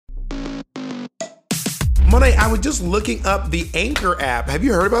Monet, I was just looking up the Anchor app. Have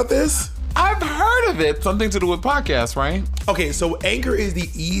you heard about this? I've heard of it. Something to do with podcasts, right? Okay, so Anchor is the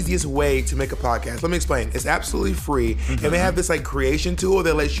easiest way to make a podcast. Let me explain. It's absolutely free. And they have this creation tool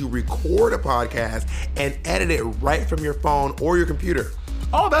that lets you record a podcast and edit it right from your phone or your computer.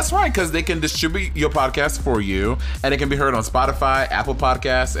 Oh, that's right, because they can distribute your podcast for you, and it can be heard on Spotify, Apple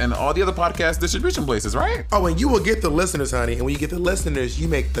Podcasts, and all the other podcast distribution places, right? Oh, and you will get the listeners, honey. And when you get the listeners, you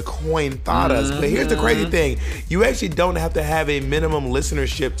make the coin fadas. But here's the crazy thing. You actually don't have to have a minimum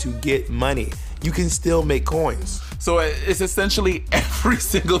listenership to get money. You can still make coins. So it's essentially every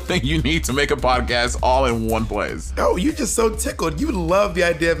single thing you need to make a podcast all in one place. Oh, you just so tickled. You love the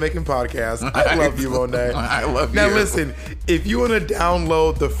idea of making podcasts. I love you, Monet. I love you. Now listen, if you want to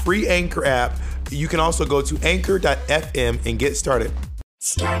download the free Anchor app, you can also go to anchor.fm and get started.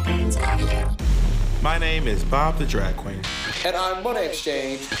 My name is Bob the Drag Queen. And I'm Money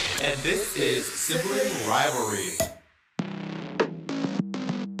Exchange. And this is Sibling Rivalry.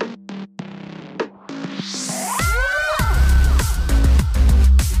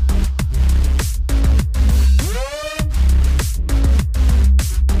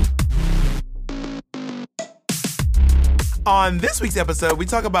 On this week's episode, we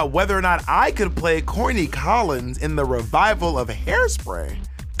talk about whether or not I could play Corny Collins in the revival of Hairspray.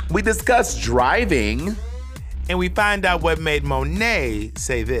 We discuss driving. And we find out what made Monet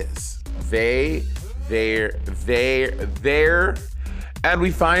say this. There. And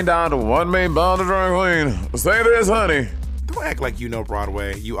we find out what made Bob the Drag Queen say this, honey. Don't act like you know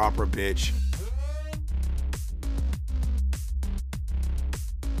Broadway, you opera bitch.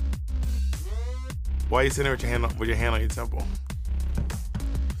 Why are you sitting there with your hand on your temple?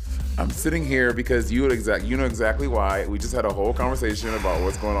 I'm sitting here because you know exactly why. We just had a whole conversation about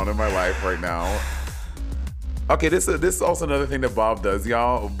what's going on in my life right now. Okay, this is also another thing that Bob does,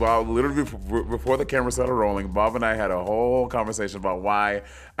 y'all. Bob, literally before the camera started rolling, Bob and I had a whole conversation about why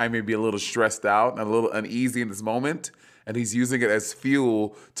I may be a little stressed out and a little uneasy in this moment, and he's using it as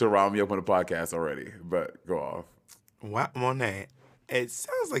fuel to rile me up on the podcast already. But go off. What, Monet? It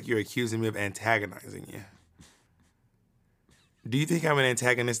sounds like you're accusing me of antagonizing you. Do you think I'm an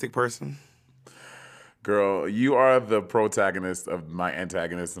antagonistic person? Girl, you are the protagonist of my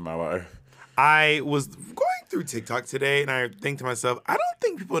antagonist in my life. I was going through TikTok today, and I think to myself, I don't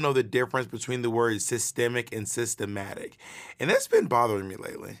think people know the difference between the words systemic and systematic. And that's been bothering me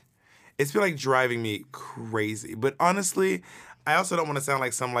lately. It's been driving me crazy. But honestly, I also don't want to sound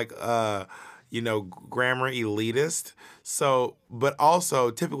like some grammar elitist. So, but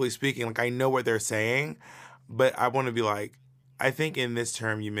also, typically speaking, I know what they're saying, but I want to be I think in this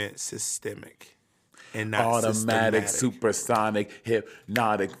term you meant systemic and not automatic, systematic. supersonic,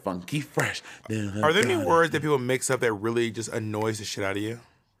 hypnotic, funky, fresh. Are there any words that people mix up that really just annoys the shit out of you?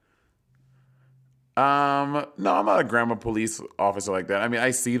 No, I'm not a grammar police officer like that. I mean,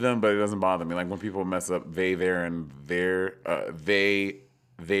 I see them, but it doesn't bother me. Like when people mess up they, there, and there, they,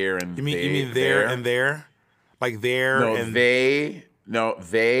 there, and you mean there and there? Like there no, and... they, there.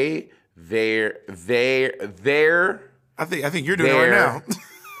 I think you're doing it right now.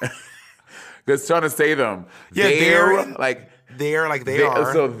 Just trying to say them. Yeah, they're like they they,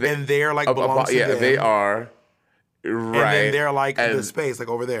 are, so and they're belongs to them. Yeah, they are. Right. And then they're the space,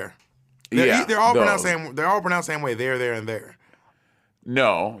 over there. They're all pronounced same. They're all pronounced same way. There, and there.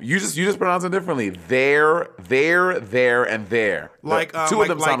 No, you just pronounce them differently. There, and there. Two of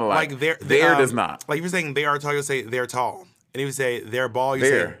them sound alike. There does not. Like if you're saying they are tall, you say they're tall, and if you say they're ball,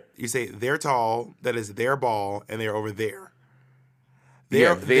 you say they're tall. That is their ball, and they're over there.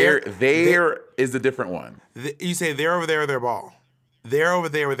 There is the different one. You say they're over there with their ball. They're over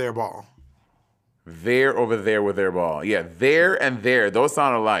there with their ball. They're over there with their ball. Yeah, there and there. Those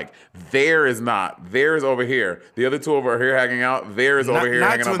sound alike. There is not. There is over here. The other two over here hanging out. There is over here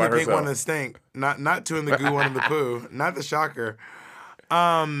hanging out by herself. Not two in the pink one that stink. Not two in the goo one in the poo. Not the shocker.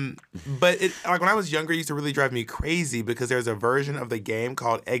 But when I was younger, it used to really drive me crazy because there's a version of the game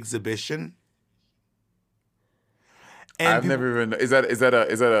called Exhibition. And I've never even. Is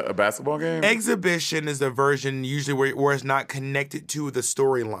that a basketball game? Exhibition is the version usually where it's not connected to the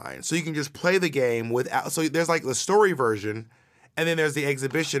storyline, so you can just play the game without. So there's the story version, and then there's the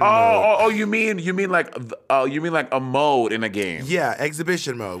exhibition mode. Oh, you mean like a mode in a game? Yeah,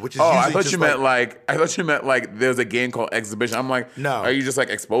 exhibition mode, which is. I thought you meant like there's a game called Exhibition. I'm like, no. Are you just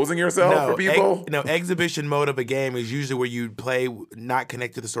exposing yourself for people? Exhibition mode of a game is usually where you play not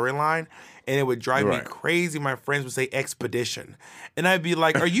connected to the storyline. And it would drive me crazy. My friends would say expedition. And I'd be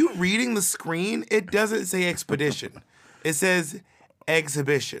like, are you reading the screen? It doesn't say expedition. It says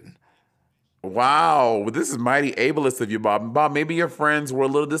exhibition. Wow, this is mighty ableist of you, Bob. Bob, maybe your friends were a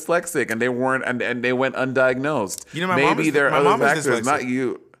little dyslexic and they weren't, and they went undiagnosed. You know, my maybe there are other factors, dyslexic. not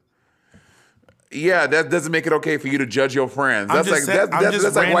you. Yeah, that doesn't make it okay for you to judge your friends. That's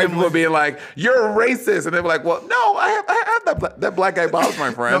like white people being like, "You're a racist," and they're like, "Well, no, I have that black guy Bob's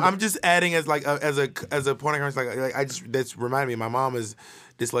my friend." No, I'm just adding as like as a point of reference. Like I just that's reminded me. My mom is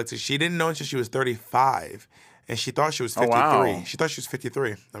dyslexic. She didn't know until she was 35. And she thought she was 53. Oh, wow. She thought she was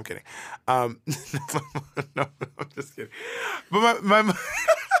 53. I'm kidding. No, I'm just kidding. But my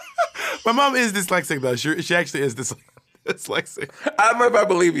mom is dyslexic though. She actually is dyslexic. I don't know if I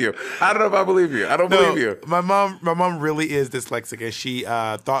believe you. I don't believe you. My mom really is dyslexic, and she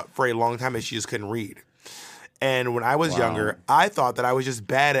thought for a long time that she just couldn't read. And when I was younger, I thought that I was just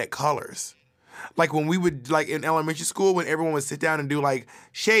bad at colors. Like when we would like in elementary school, when everyone would sit down and do like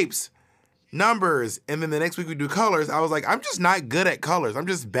shapes, numbers, and then the next week we do colors, I was like, I'm just not good at colors. I'm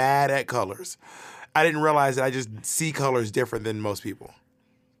just bad at colors. I didn't realize that I just see colors different than most people.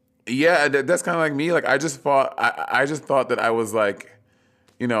 Yeah, that's kind of like me. Like I just thought that I was like,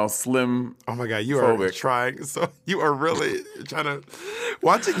 slim. Oh my God, you are trying. So you are really trying to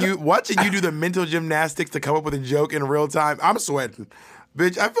watching you do the mental gymnastics to come up with a joke in real time. I'm sweating,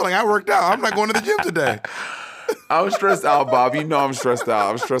 bitch. I feel like I worked out. I'm not going to the gym today. I'm stressed out, Bob. You know I'm stressed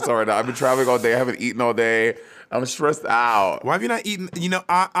out. I'm stressed out right now. I've been traveling all day. I haven't eaten all day. I'm stressed out. Why have you not eaten?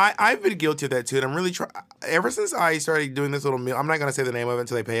 I've been guilty of that too, and I'm really trying. Ever since I started doing this little meal, I'm not gonna say the name of it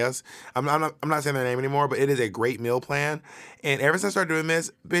until they pay us. I'm not saying their name anymore, but it is a great meal plan. And ever since I started doing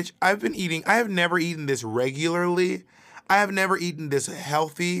this, bitch, I've been eating. I have never eaten this regularly. I have never eaten this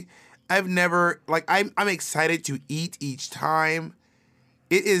healthy. I've never I'm excited to eat each time.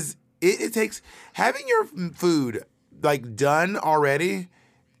 It takes having your food like done already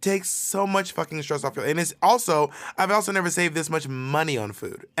takes so much fucking stress off you. And I've also never saved this much money on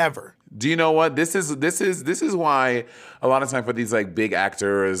food ever. Do you know what? This is why a lot of time for these like big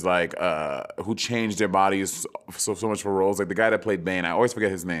actors like who change their bodies so much for roles, like the guy that played Bane, I always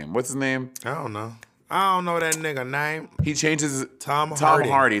forget his name. What's his name? I don't know that nigga name. He changes Tom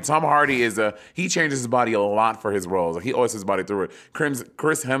Hardy. Tom Hardy he changes his body a lot for his roles. Like he always his body through it. Chris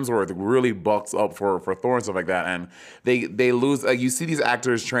Hemsworth really bulks up for Thor and stuff like that. And they lose. Like you see these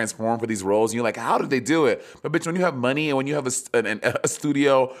actors transform for these roles, and you're like, how did they do it? But bitch, when you have money and when you have a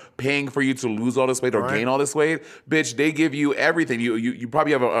studio paying for you to lose all this weight or gain all this weight, bitch, they give you everything. You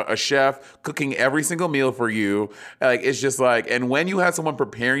probably have a chef cooking every single meal for you. Like it's just like, and when you have someone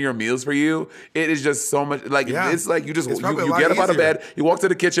preparing your meals for you, it is just so much like it's like you just you get up out of bed, you walk to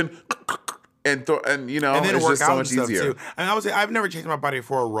the kitchen, and then it's just so much easier. Too. And I would say I've never changed my body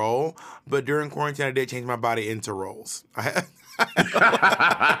for a role, but during quarantine I did change my body into roles.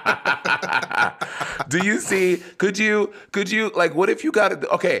 Do you see? Could you like? What if you got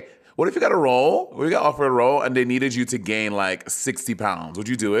What if you got a role? We got offered a role and they needed you to gain like 60 pounds? Would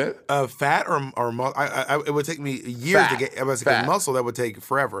you do it? Fat or muscle? It would take me years to get. Muscle that would take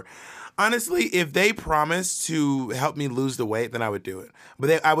forever. Honestly, if they promised to help me lose the weight, then I would do it.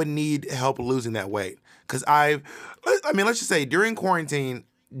 But I would need help losing that weight because let's just say during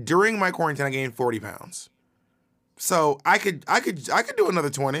my quarantine, I gained 40 pounds. So I could do another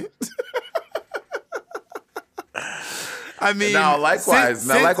 20. I mean, likewise.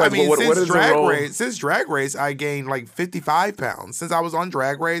 What is Drag the role? Race? Since Drag Race, I gained like 55 pounds. Since I was on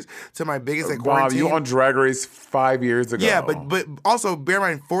Drag Race to my biggest at quarantine. You on Drag Race 5 years ago. Yeah, but also bear in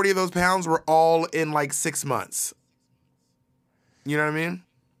mind, 40 of those pounds were all in like 6 months. You know what I mean?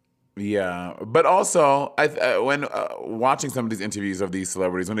 Yeah, but also when watching some of these interviews of these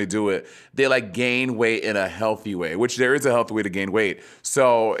celebrities, when they do it, they like gain weight in a healthy way, which there is a healthy way to gain weight.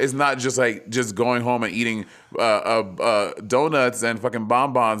 So it's not just like just going home and eating donuts and fucking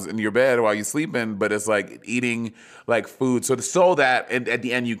bonbons in your bed while you're sleeping, but it's like eating like food so that at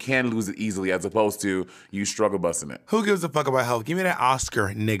the end you can lose it easily, as opposed to you struggle busting it. Who gives a fuck about health? Give me that Oscar,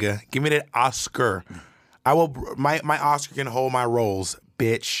 nigga. Give me that Oscar. I will. My Oscar can hold my roles,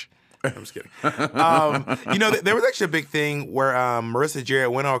 bitch. I'm just kidding. There was actually a big thing where Marissa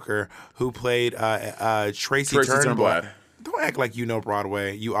Jarrett Winokur, who played Tracy Turnblad. Don't act like you know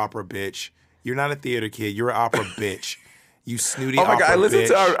Broadway, you opera bitch. You're not a theater kid. You're an opera bitch. You snooty opera bitch. Oh my God, I listened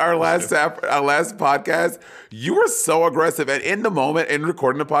to our last podcast. You were so aggressive. And in the moment, in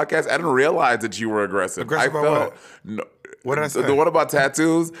recording the podcast, I didn't realize that you were aggressive. Aggressive about what? No, what did I say? The one about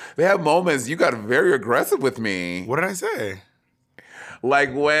tattoos, they have moments you got very aggressive with me. What did I say?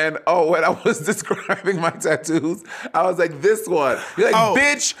 Like when I was describing my tattoos, I was like, this one. You're like,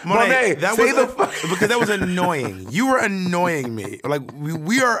 bitch, Monet, because that was annoying. You were annoying me. Like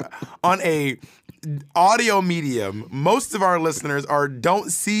we are on a audio medium. Most of our listeners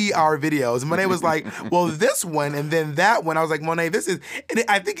don't see our videos. Monet was like, well, this one and then that one. I was like, Monet, this is, and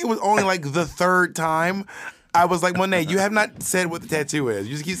I think it was only like the third time. I was like, Monet, you have not said what the tattoo is.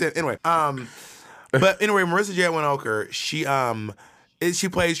 You just keep saying, anyway. But anyway, Marissa J. Winokur, she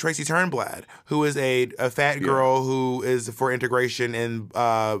plays Tracy Turnblad, who is a fat girl who is for integration in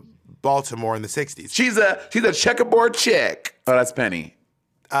Baltimore in the 60s. She's a checkerboard chick. Oh, that's Penny.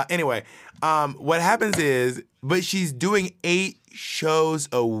 Anyway, what happens is, but she's doing 8 shows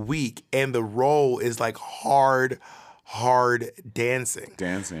a week, and the role is like hard dancing.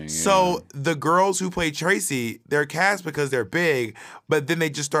 Dancing, yeah. So the girls who play Tracy, they're cast because they're big, but then they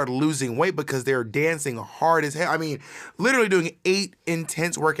just start losing weight because they're dancing hard as hell. I mean, literally doing 8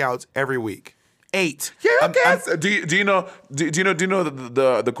 intense workouts every week. 8. Yeah, do you know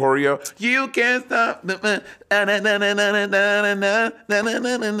the choreo? You can't stop the I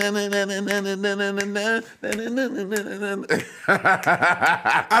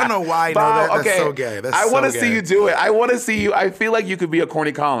don't know why I know that. That's so gay. I want to see you do it. I want to see you. I feel like you could be a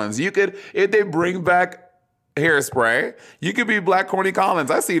Corny Collins. You could, if they bring back Hairspray, you could be Black Corny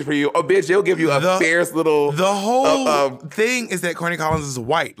Collins. I see it for you. Oh, bitch, they'll give you a fierce little... The whole thing is that Corny Collins is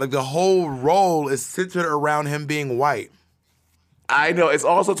white. Like, the whole role is centered around him being white. I know. It's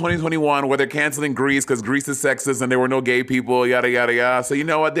also 2021 where they're canceling Grease because Grease is sexist and there were no gay people, yada, yada, yada. So you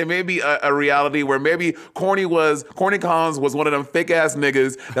know what? There may be a reality where maybe Corny Collins was one of them fake-ass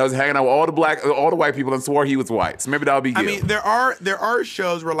niggas that was hanging out with all the white people and swore he was white. So maybe that'll be you. I mean, there are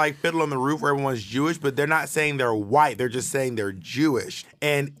shows where, like Fiddle on the Roof, where everyone's Jewish, but they're not saying they're white. They're just saying they're Jewish.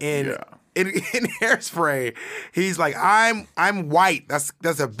 And in Hairspray, he's like, I'm white.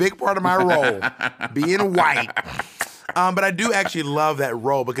 That's a big part of my role, being white. But I do actually love that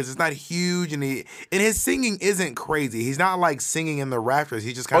role because it's not huge, and his singing isn't crazy. He's not like singing in the rafters.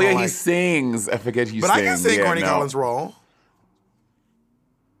 He just kind of he sings. I forget he sings. But I can sing Corny Collins' role.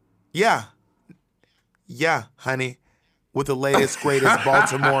 Yeah, honey, with the latest, greatest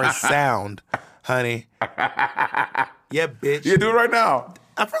Baltimore sound, honey. Yeah, bitch. Yeah, do it right now.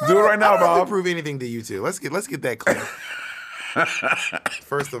 Do it right now, Bob. I don't have to prove anything to you two. Let's get that clear.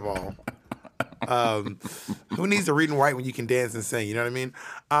 First of all. Who needs to read and write when you can dance and sing? You know what I mean?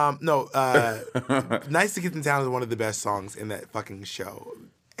 Nice to Get in Town is one of the best songs in that fucking show.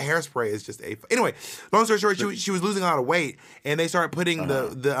 Hairspray is just anyway. Long story short, she was losing a lot of weight, and they started putting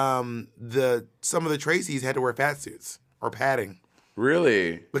some of the Tracys had to wear fat suits or padding.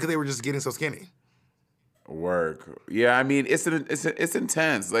 Really? Because they were just getting so skinny. Work. Yeah, I mean it's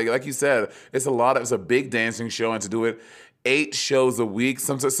intense. Like you said, it's a big dancing show, and to do it 8 shows a week.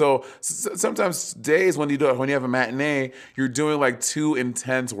 Sometimes days when you have a matinee, you're doing like 2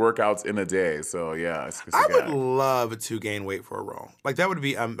 intense workouts in a day. So yeah, I would love to gain weight for a role. Like that would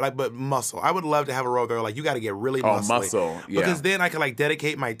be but muscle. I would love to have a role there. Like you got to get really muscly. Oh, muscle. Yeah. Because then I could like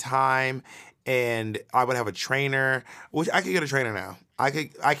dedicate my time, and I would have a trainer, which I could get a trainer now. I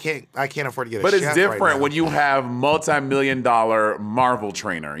can't afford to get a chef. But it's different right now. when you have multi-million-dollar Marvel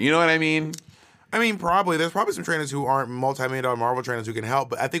trainer. You know what I mean? I mean, there's probably some trainers who aren't multi-million-dollar Marvel trainers who can help,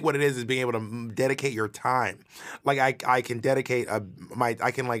 but I think what it is being able to dedicate your time. Like I can dedicate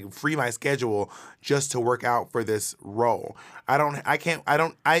I can like free my schedule just to work out for this role.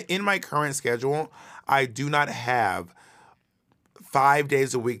 In my current schedule, I do not have 5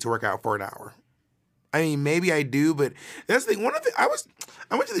 days a week to work out for an hour. I mean, maybe I do, but that's the thing.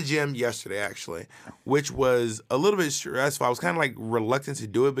 I went to the gym yesterday, actually, which was a little bit stressful. I was kind of like reluctant to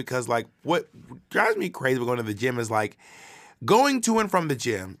do it because like what drives me crazy about going to the gym is like going to and from the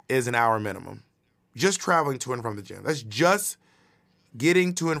gym is an hour minimum. Just traveling to and from the gym. That's just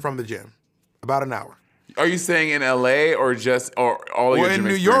getting to and from the gym. About an hour. Are you saying in LA or all your gym in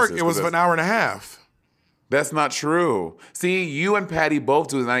New York, it was an hour and a half. That's not true. See, you and Patty both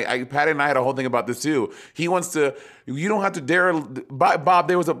do this. And Patty and I had a whole thing about this too. He wants to, you don't have to dare, Bob,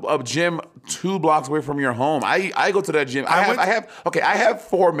 there was a gym 2 blocks away from your home. I go to that gym. I have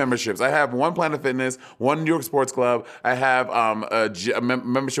 4 memberships. I have 1 Planet Fitness, 1 New York Sports Club. I have a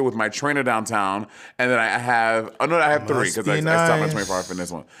membership with my trainer downtown. And then I have 3 because I stopped my 24-hour fitness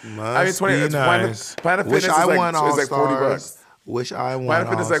one. Planet Fitness is like $40. Wish I won. Planet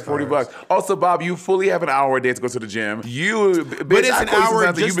Fitness is like $40. Also, Bob, you fully have an hour a day to go to the gym. But it's an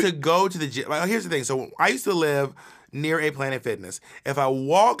hour just to go to the gym. Like, here's the thing. So I used to live near a Planet Fitness. If I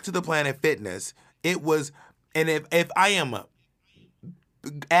walked to the Planet Fitness, it was, and if I am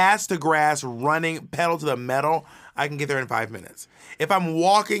ass to grass running pedal to the metal, I can get there in 5 minutes. If I'm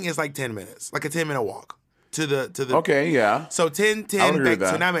walking, it's like 10 minutes, like a 10-minute walk to the. Okay, yeah. So 10, back,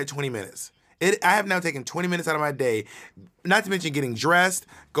 so now I'm at 20 minutes. I have now taken 20 minutes out of my day, not to mention getting dressed,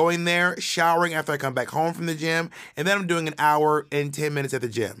 going there, showering after I come back home from the gym, and then I'm doing an hour and 10 minutes at the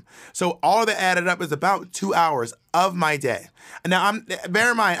gym. So all of that added up is about 2 hours of my day. Now,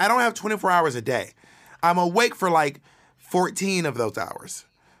 bear in mind, I don't have 24 hours a day. I'm awake for like 14 of those hours.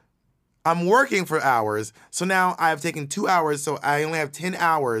 I'm working for hours, so now I have taken 2 hours, so I only have 10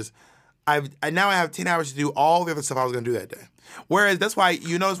 hours. Now I have 10 hours to do all the other stuff I was going to do that day. Whereas that's why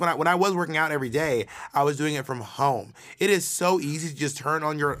you notice when I was working out every day, I was doing it from home. It is so easy to just turn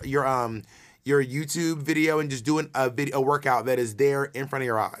on your YouTube video and just doing a workout that is there in front of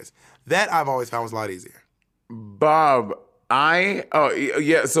your eyes. That I've always found was a lot easier. Bob,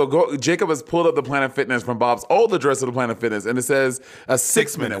 so Jacob has pulled up the Planet Fitness from Bob's old address of the Planet Fitness, and it says a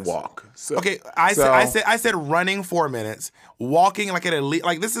 6-minute walk. So, okay, I said running 4 minutes, walking like at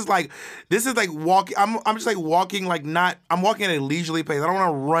a this is like walking. I'm just like walking I'm walking at a leisurely pace. I don't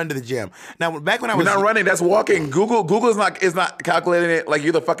want to run to the gym. Now back when I was not running, that's walking. Google is not calculating it like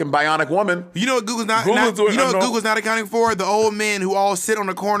you're the fucking bionic woman. You know what Google's not accounting for? The old men who all sit on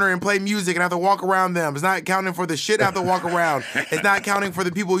the corner and play music and have to walk around them. It's not accounting for the shit I have to walk around. It's not counting for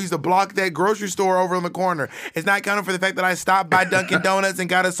the people who used to block that grocery store over on the corner. It's not counting for the fact that I stopped by Dunkin' Donuts and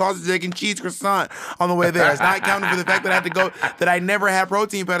got a sausage, egg, and cheese croissant on the way there. It's not counting for the fact that I never had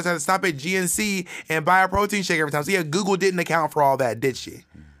protein powders. I had to stop at GNC and buy a protein shake every time. So yeah, Google didn't account for all that, did she?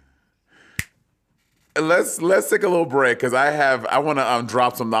 Let's take a little break because I want to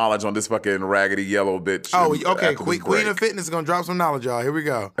drop some knowledge on this fucking raggedy yellow bitch. Oh, okay. Queen of Fitness is gonna drop some knowledge, y'all. Here we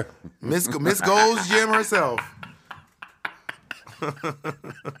go. Miss Gold's Gym herself.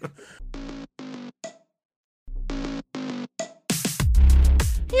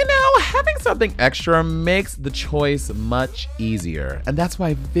 You know, having something extra makes the choice much easier. And that's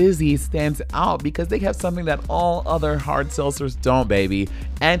why Vizzy stands out, because they have something that all other hard seltzers don't, baby.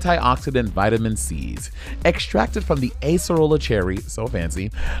 Antioxidant vitamin C's. Extracted from the acerola cherry, so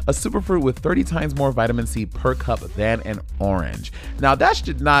fancy, a superfruit with 30 times more vitamin C per cup than an orange. Now that's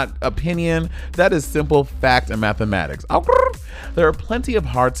not opinion, that is simple fact and mathematics. There are plenty of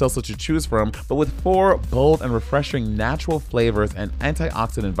hard seltzers to choose from, but with 4 bold and refreshing natural flavors and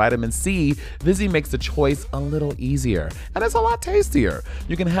antioxidant vitamin C, Vizzy makes the choice a little easier, and it's a lot tastier.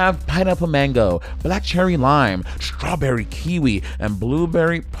 You can have pineapple mango, black cherry lime, strawberry kiwi, and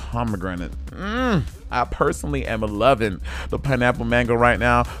blueberry pomegranate. I personally am loving the pineapple mango right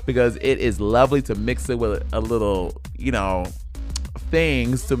now because it is lovely to mix it with a little,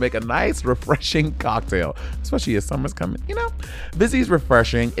 things to make a nice refreshing cocktail, especially as summer's coming. Vizzy's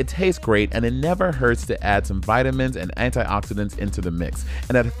refreshing, it tastes great, and it never hurts to add some vitamins and antioxidants into the mix.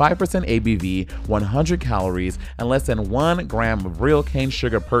 And at 5% ABV, 100 calories, and less than 1 gram of real cane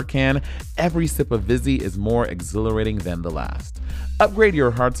sugar per can, every sip of Vizzy is more exhilarating than the last. Upgrade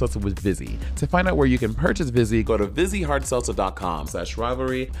your hard seltzer with Vizzy. To find out where you can purchase Vizzy, go to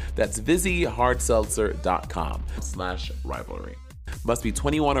VizzyHardSeltzer.com/rivalry. That's VizzyHardSeltzer.com/rivalry. Must be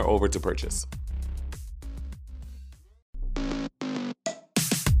 21 or over to purchase.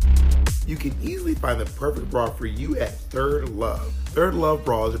 You can easily find the perfect bra for you at Third Love. Third Love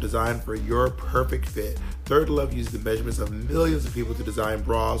bras are designed for your perfect fit. Third Love uses the measurements of millions of people to design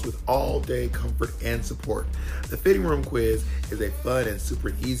bras with all-day comfort and support. The Fitting Room Quiz is a fun and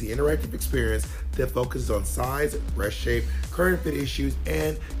super easy interactive experience that focuses on size, breast shape, current fit issues,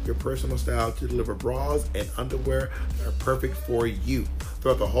 and your personal style to deliver bras and underwear that are perfect for you.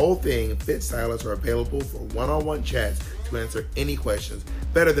 Throughout the whole thing, fit stylists are available for one-on-one chats to answer any questions,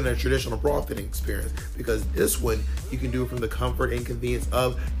 better than a traditional bra fitting experience, because this one you can do from the comfort and convenience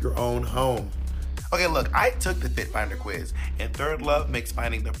of your own home. Okay, look, I took the Fit Finder quiz, and Third Love makes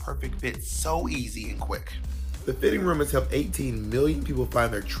finding the perfect fit so easy and quick. The Fitting Room has helped 18 million people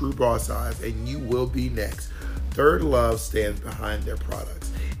find their true bra size, and you will be next. Third Love stands behind their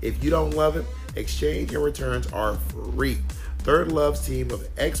products. If you don't love it, exchange and returns are free. Third Love's team of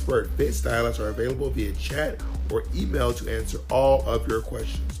expert fit stylists are available via chat or email to answer all of your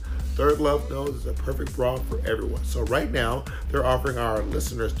questions. Third Love knows it's a perfect bra for everyone. So right now, they're offering our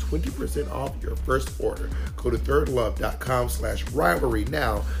listeners 20% off your first order. Go to thirdlove.com/rivalry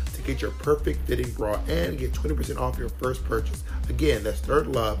now to get your perfect fitting bra and get 20% off your first purchase. Again, that's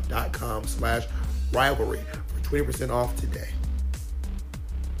thirdlove.com/rivalry for 20% off today.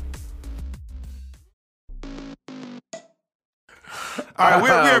 All right,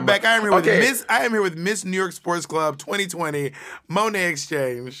 we're back. I am here with Miss New York Sports Club 2020, Monet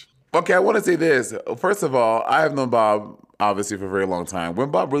Exchange. Okay, I want to say this. First of all, I have known Bob obviously, for a very long time.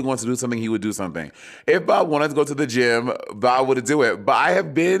 When Bob really wants to do something, he would do something. If Bob wanted to go to the gym, Bob would do it. But I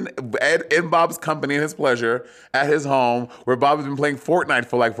have been in Bob's company and his pleasure at his home where Bob has been playing Fortnite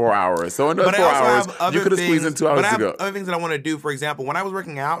for like 4 hours. So in those 4 hours, you could have squeezed in 2 hours but I have to go. other things that I want to do. For example, when I was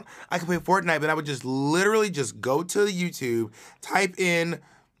working out, I could play Fortnite, but I would just literally just go to YouTube, type in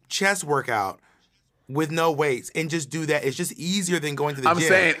chest workout with no weights, and just do that. It's just easier than going to the gym. I'm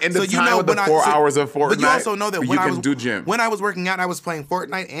saying, in the time of the 4 hours of Fortnite, but you also know that when you I can do gym. When I was working out, I was playing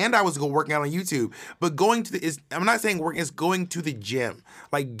Fortnite and I was working out on YouTube. But going to I'm not saying working, it's going to the gym.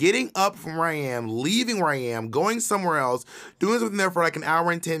 Like getting up from where I am, leaving where I am, going somewhere else, doing something there for like an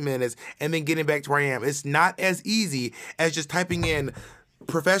hour and 10 minutes, and then getting back to where I am. It's not as easy as just typing in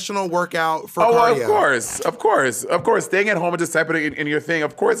professional workout for cardio. Of course. Staying at home and just typing it in your thing.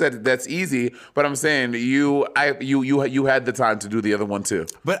 Of course, that's easy. But I'm saying you had the time to do the other one too.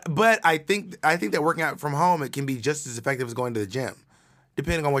 But I think that working out from home, it can be just as effective as going to the gym,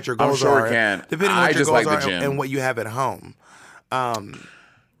 depending on what your goals are. I'm sure it can. Depending on what your just goals like are the gym. and what you have at home.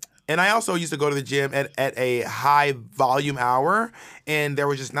 And I also used to go to the gym at a high volume hour, and there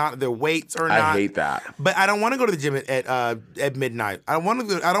was just not the weights or not. I hate that. But I don't want to go to the gym at midnight. I don't want to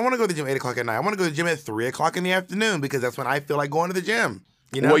go to the gym at 8:00 at night. I want to go to the gym at 3:00 in the afternoon because that's when I feel like going to the gym.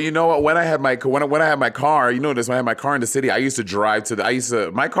 You know? Well, you know what? When I had my car, you know this. When I had my car in the city, I used to drive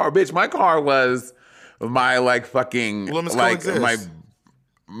to my car was my like fucking like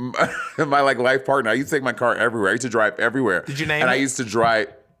my like life partner. I used to take my car everywhere. I used to drive everywhere. Did you name it? And I used to drive.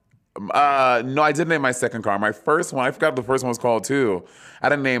 No, I didn't name my second car. My first one, I forgot what the first one was called too. I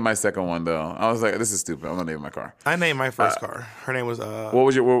didn't name my second one though. I was like, this is stupid. I'm gonna name my car. I named my first car. Her name was What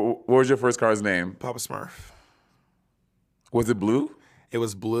was your first car's name? Papa Smurf. Was it blue? It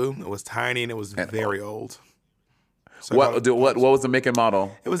was blue. It was tiny, and it was very old. So What was the make and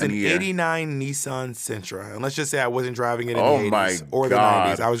model? It was an year? 89 Nissan Sentra. And let's just say I wasn't driving it in Oh the 80s my or the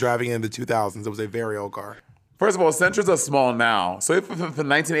God. 90s. I was driving it in the 2000s. It was a very old car. First of all, Sentras are small now. So if the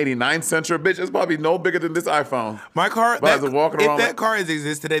 1989 Sentra, bitch, it's probably no bigger than this iPhone. My car, But I was walking around if that car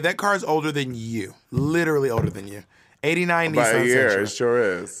exists today, that car is older than you. Literally older than you. 89 by Nissan a year, Sentra. it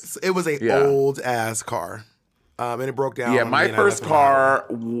sure is. It was a Yeah. old-ass car. And it broke down. Yeah, on me my and I first left it on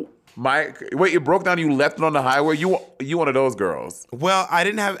the highway. car. Wait, it broke down. You left it on the highway. You one of those girls. Well, I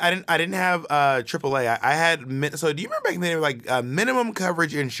didn't have AAA. I had so. Do you remember back then they were like minimum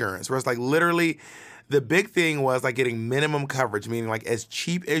coverage insurance, where it's like literally the big thing was like getting minimum coverage, meaning like as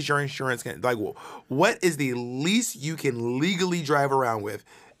cheap as your insurance can. Like, what is the least you can legally drive around with?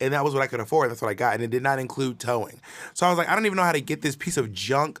 And that was what I could afford. That's what I got. And it did not include towing. So I was like, I don't even know how to get this piece of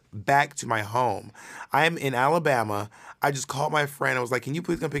junk back to my home. I am in Alabama. I just called my friend. I was like, can you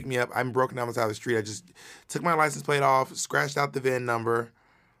please come pick me up? I'm broken down on the side of the street. I just took my license plate off, scratched out the VIN number,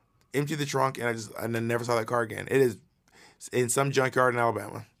 emptied the trunk, and then never saw that car again. It is in some junkyard in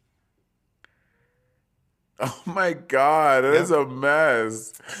Alabama. Oh my God, it is a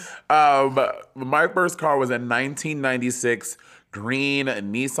mess. My first car was a 1996 green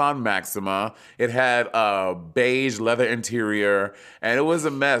Nissan Maxima. It had a beige leather interior, and it was a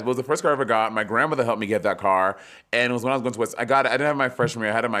mess. But it was the first car I ever got. My grandmother helped me get that car, and it was when I was going to West. I didn't have my freshman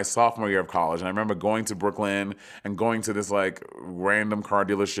year. I had it my sophomore year of college, and I remember going to Brooklyn and going to this like random car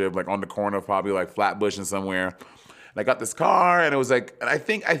dealership, like on the corner of probably like Flatbush and somewhere. And I got this car, and it was like, and I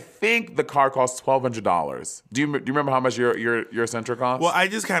think the car cost $1,200. Do you remember how much your Sentra cost? Well, I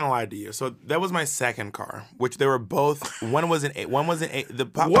just kind of lied to you. So that was my second car, which they were both. One was an 8. One was an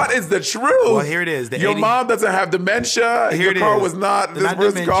 8. What is the truth? Well, here it is. Your mom doesn't have dementia. Here your car was not this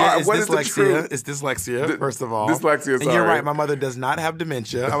first dementia, car. it's What is the dyslexia. truth? It's dyslexia, first of all. Dyslexia, And you're sorry. right. My mother does not have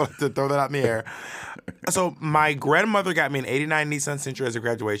dementia. I want to throw that out in the air. So my grandmother got me an 89 Nissan Sentra as a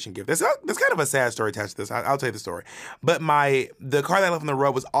graduation gift. There's kind of a sad story attached to this. I'll tell you the story. But the car that I left on the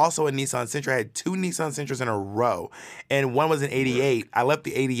road was also a Nissan Sentra. I had 2 Nissan Sentras in a row. And one was an 88. I left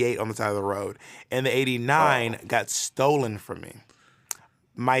the 88 on the side of the road. And the 89 got stolen from me.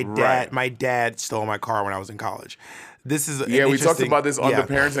 My dad stole my car when I was in college. This is We talked about this on the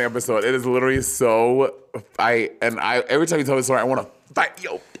parenting episode. It is literally so. Every time you tell the story, I want to fight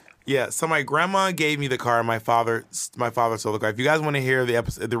you. Yeah, so my grandma gave me the car, and my father stole the car. If you guys want to hear the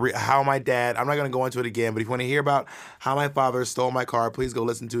episode, how my dad, I'm not going to go into it again, but if you want to hear about how my father stole my car, please go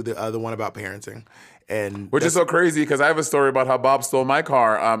listen to the other one about parenting. Which is so crazy because I have a story about how Bob stole my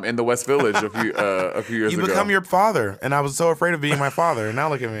car in the West Village a few years ago. You become your father, and I was so afraid of being my father, and now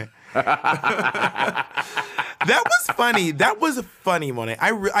look at me. That was funny. That was funny, Monet.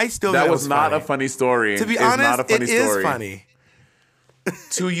 I still. That think was not funny. a funny story. To be It's honest, not a funny it is story. funny.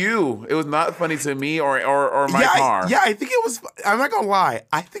 To you, it was not funny to me or my car. I think it was. I'm not gonna lie.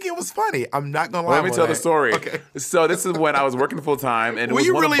 I think it was funny. I'm not gonna lie. Let me tell the story. Okay. So this is when I was working full time, and it Were was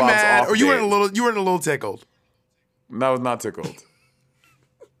you one really of Bob's mad, off or you weren't a days. little? You weren't a little tickled. No, I was not tickled.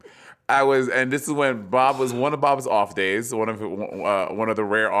 I was, and this is when Bob was one of Bob's off days, one of the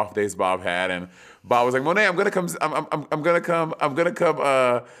rare off days Bob had, and Bob was like, "Monet, I'm gonna come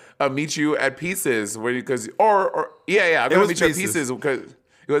meet you at Pieces, where I'm gonna meet you at Pieces because."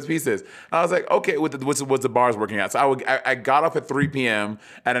 It was Pieces. I was like, okay, which was the bars working at. So I got off at 3 p.m.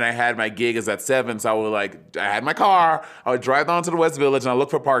 and then I had my gig is at 7. So I had my car. I would drive down to the West Village and I look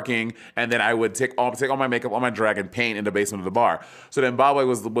for parking. And then I would take all my makeup, all my drag and paint in the basement of the bar. So then Bob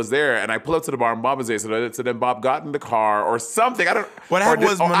was there and I pull up to the bar and Bob was there. So then Bob got in the car or something. What happened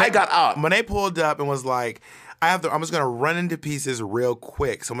was I got out. Monet pulled up and was like, I'm just gonna run into Pieces real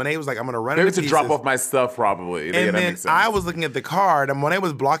quick. So Monet was like, I'm gonna run Maybe into to Pieces. drop off my stuff probably. And that then makes sense. I was looking at the card, and Monet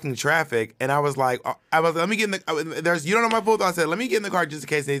was blocking traffic, and I was like, let me get in the. You don't know my phone. I said, let me get in the car just in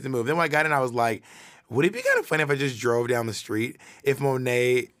case it needs to move. Then when I got in, I was like, would it be kind of funny if I just drove down the street if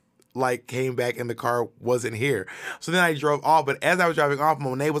Monet came back and the car wasn't here? So then I drove off, but as I was driving off,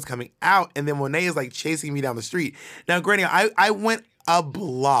 Monet was coming out, and then Monet is chasing me down the street. Now, granted, I went a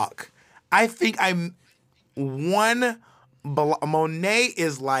block. I think I'm Monet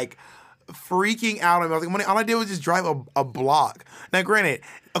is freaking out on me. I was like, Monet, all I did was just drive a block. Now, granted,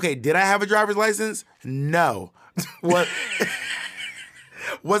 okay, did I have a driver's license? No. What?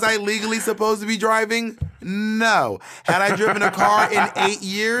 Was I legally supposed to be driving? No. Had I driven a car in 8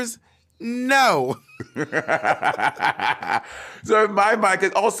 years? No. So in my mind,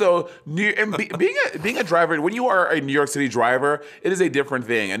 because also being a driver, when you are a New York City driver, it is a different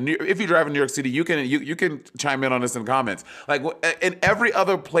thing. And if you drive in New York City, you can chime in on this in comments. Like in every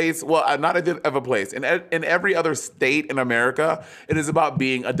other place, well, not every other place, in every other state in America, it is about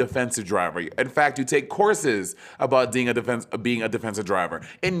being a defensive driver. In fact, you take courses about being a defensive driver.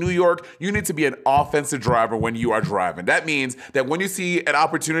 In New York, you need to be an offensive driver when you are driving. That means that when you see an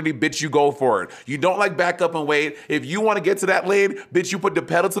opportunity, bitch, you go for it. You don't back up and wait. If you want to get to that lane, bitch, you put the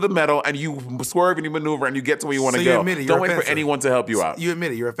pedal to the metal and you swerve and you maneuver and you get to where you want to go. Don't wait for anyone to help you out. You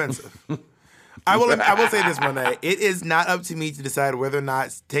admit it. You're offensive. I will say this, Monet. It is not up to me to decide whether or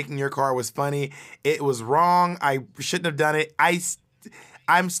not taking your car was funny. It was wrong. I shouldn't have done it. I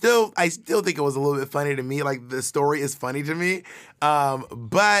still think it was a little bit funny to me. The story is funny to me.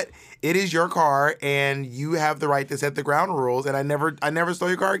 But it is your car, and you have the right to set the ground rules. And I never stole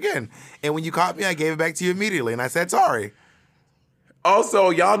your car again. And when you caught me, I gave it back to you immediately, and I said sorry. Also,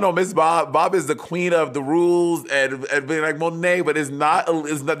 y'all know Miss Bob. Bob is the queen of the rules and being like Monet, but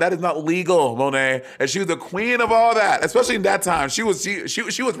that is not legal, Monet. And she was the queen of all that, especially in that time. She was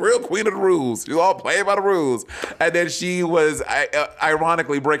real queen of the rules. She was all playing by the rules, and then she was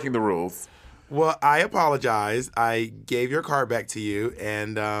ironically breaking the rules. Well, I apologize. I gave your car back to you,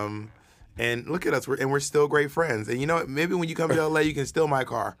 and look at us. We're still great friends. And you know what? Maybe when you come to LA, you can steal my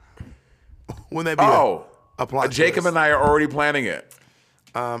car. Wouldn't that be a plot Jacob twist? and I are already planning it.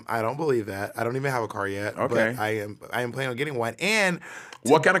 I don't believe that. I don't even have a car yet. Okay. But I am planning on getting one. And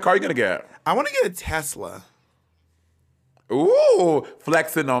What kind of car are you gonna get? I want to get a Tesla. Ooh,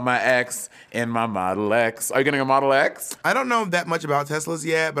 flexing on my ex and my Model X. Are you getting a Model X? I don't know that much about Teslas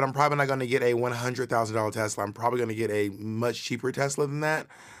yet, but I'm probably not going to get a $100,000 Tesla. I'm probably going to get a much cheaper Tesla than that.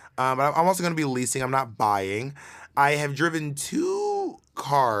 But I'm also going to be leasing. I'm not buying. I have driven 2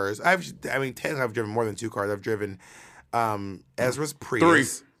 cars. Technically I've driven more than 2 cars. I've driven Ezra's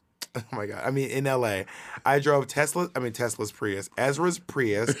Prius. 3. Oh my God. I mean, in LA, I drove Tesla's Prius, Ezra's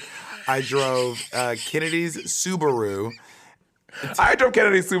Prius. I drove Kennedy's Subaru. I drove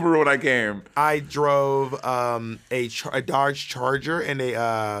Kennedy's Subaru when I came. I drove a Dodge Charger and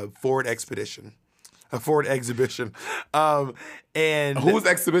a Ford Expedition. A Ford Exhibition. And Whose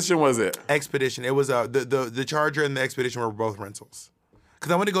exhibition was it? Expedition. It was the Charger and the Expedition were both rentals.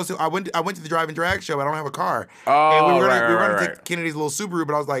 Because I went to the Drive and Drag show, but I don't have a car. Oh, and we were right. gonna take Kennedy's little Subaru,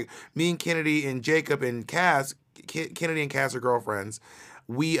 but I was like, me and Kennedy and Jacob and Cass, Kennedy and Cass are girlfriends.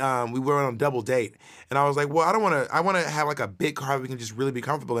 We went on a double date, and I was like, well, I want to have a big car that we can just really be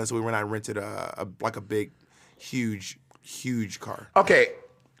comfortable in. So we went out and rented a big, huge car. Okay.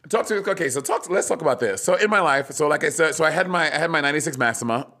 Let's talk about this. So in my life, so like I said, I had my 96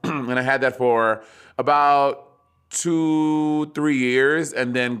 Maxima, and I had that for about 2-3 years,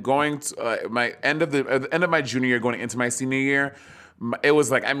 and then going to my end of my junior year, going into my senior year, it was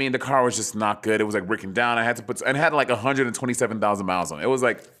the car was just not good. It was breaking down. I had to it had 127,000 miles on it. It was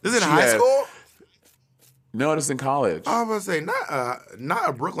This is in high school? No, it's in college. I was gonna say not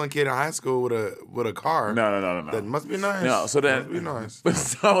a Brooklyn kid in high school with a car. No. That must be nice. No, so then, must be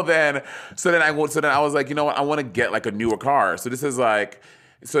nice. so then I was like, you know what? I want to get like a newer car. So this is like,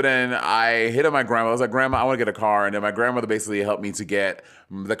 so then I hit up my grandma. I was like, Grandma, I want to get a car, and then my grandmother basically helped me to get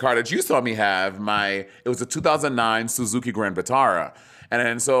the car that you saw me have. It was a 2009 Suzuki Grand Vitara. And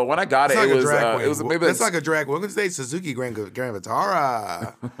then so when I got it, it was maybe it's like a drag. We're gonna say Suzuki Grand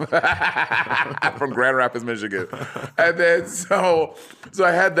Vitara from Grand Rapids, Michigan. And then so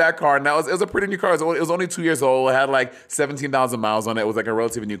I had that car, and it was a pretty new car. It was only 2 years old. It had like 17,000 miles on it. It was like a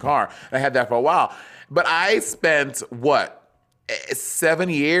relatively new car. And I had that for a while, but I spent 7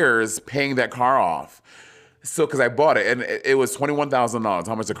 years paying that car off. So, because I bought it, and it was $21,000,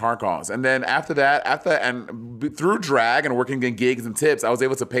 how much the car cost. And then after that, through drag and working in gigs and tips, I was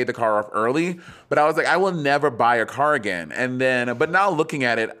able to pay the car off early. But I was like, I will never buy a car again. And then, but now looking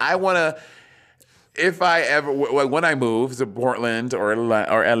at it, I want to, if I ever, when I move to Portland or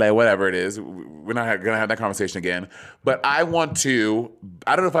LA, whatever it is, we're not going to have that conversation again. But I don't know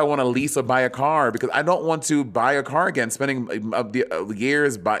if I want to lease or buy a car, because I don't want to buy a car again, spending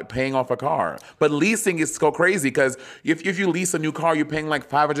years paying off a car. But leasing is so crazy, because if you lease a new car, you're paying like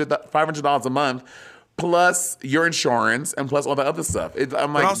 $500 a month, plus your insurance and plus all the other stuff.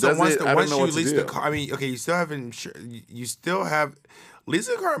 I'm like, but also, once you lease the car, I mean, okay, you still have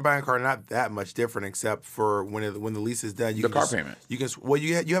leasing a car and buying a car are not that much different, except for when the lease is done. The car payment. You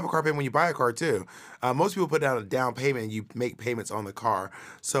have a car payment when you buy a car too. Most people put down a down payment and you make payments on the car,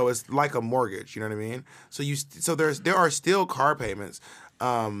 so it's like a mortgage. You know what I mean? So there are still car payments.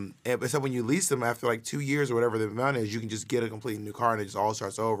 Except when you lease them after like 2 years or whatever the amount is, you can just get a completely new car and it just all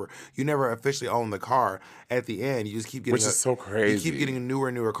starts over. You never officially own the car at the end. You just keep getting, which is so crazy. You keep getting newer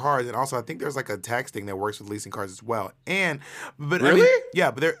and newer cars, and also I think there's like a tax thing that works with leasing cars as well. But really, I mean,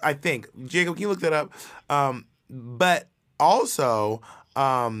 yeah, but I think Jacob, can you look that up? But also,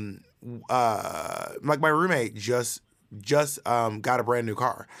 like my roommate just got a brand new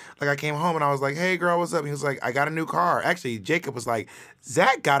car. Like I came home and I was like, "Hey girl, what's up?" He was like, "I got a new car." Actually, Jacob was like,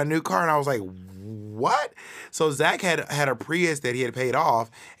 "Zach got a new car," and I was like, "What?" So Zach had a Prius that he had paid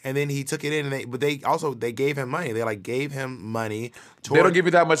off, and then he took it in, and they gave him money. They like gave him money. They don't give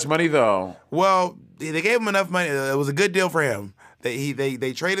you that much money though. Well, they gave him enough money. It was a good deal for him. He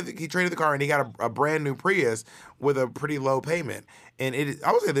traded the car, and he got a brand new Prius with a pretty low payment. And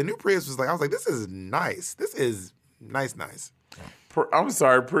I would say the new Prius was like, I was like, this is nice. This is nice. I'm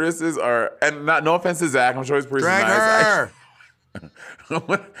sorry, Priuses are, and no offense to Zach, I'm sure his Prius Drag is nice. her.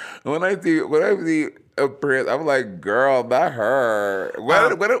 When I see a Prius, I'm like, girl, not her.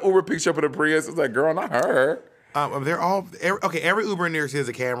 When an Uber picks you up with a Prius, it's like, girl, not her. They're all every Uber in New York City is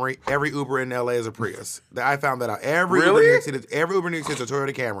a Camry. Every Uber in LA is a Prius. I found that out. Every Uber in New York City is a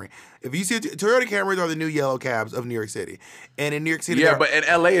Toyota Camry. If you see Toyota Camrys are the new yellow cabs of New York City, and in New York City, yeah, but in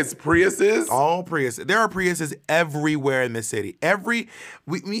LA it's Priuses. All Prius. There are Priuses everywhere in the city. Me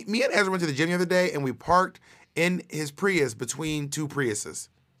and Ezra went to the gym the other day, and we parked in his Prius between two Priuses.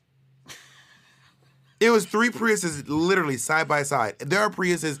 It was 3 Priuses literally side by side. There are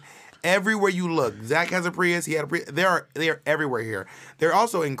Priuses everywhere you look. Zach has a Prius. He had a Prius. They are everywhere here. They're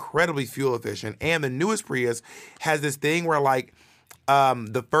also incredibly fuel efficient. And the newest Prius has this thing where like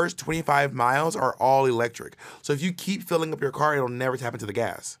the first 25 miles are all electric. So if you keep filling up your car, it'll never tap into the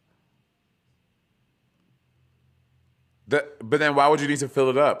gas. But then why would you need to fill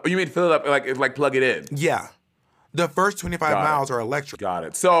it up? Oh, you mean fill it up like plug it in? Yeah. The first 25 miles are electric. Got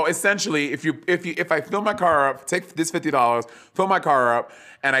it. So essentially, if I fill my car up, take this $50, fill my car up,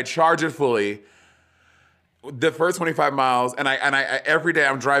 and I charge it fully, the first 25 miles, and I every day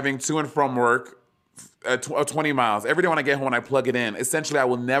I'm driving to and from work, 20 miles. Every day when I get home and I plug it in, essentially I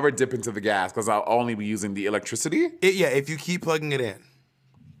will never dip into the gas because I'll only be using the electricity. If you keep plugging it in.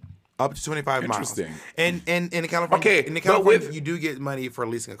 Up to 25 miles. Interesting. And in California, you do get money for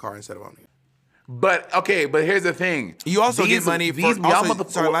leasing a car instead of owning it. But here's the thing. You also get money for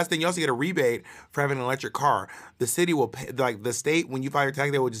last thing, you also get a rebate for having an electric car. The city will pay, like the state, when you file your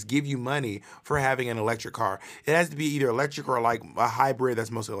tax, they will just give you money for having an electric car. It has to be either electric or like a hybrid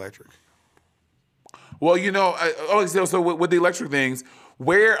that's mostly electric. Well, so with the electric things,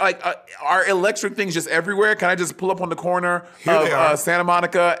 where are electric things just everywhere? Can I just pull up on the corner of Santa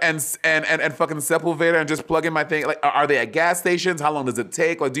Monica and fucking Sepulveda and just plug in my thing? Like, are they at gas stations? How long does it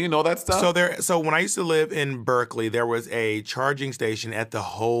take? Like, do you know that stuff? So when I used to live in Berkeley, there was a charging station at the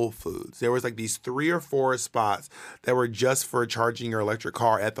Whole Foods. There was like these 3 or 4 spots that were just for charging your electric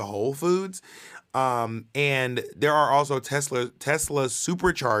car at the Whole Foods. And there are also Tesla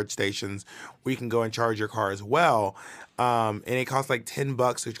supercharge stations where you can go and charge your car as well. and it costs like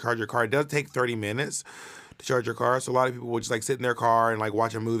 $10 to charge your car. It does take 30 minutes to charge your car. So a lot of people will just like sit in their car and like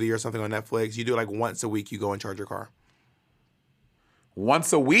watch a movie or something on Netflix. You do it like once a week. You go and charge your car.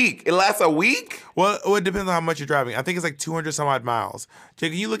 Once a week? It lasts a week? Well, it depends on how much you're driving. I think it's like 200 some odd miles.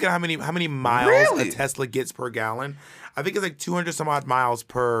 Jake, can you look at how many miles Really? a Tesla gets per gallon? I think it's like 200 some odd miles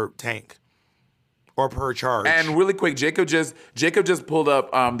per tank or per charge. And really quick, Jacob just pulled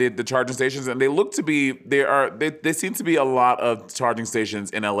up the charging stations, and they look to be they seem to be a lot of charging stations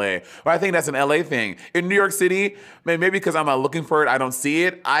in LA. But I think that's an LA thing. In New York City, maybe because I'm not looking for it, I don't see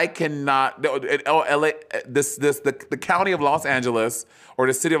it. I cannot. LA, the county of Los Angeles or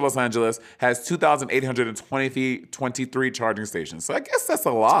the city of Los Angeles has 2,823 charging stations. So I guess that's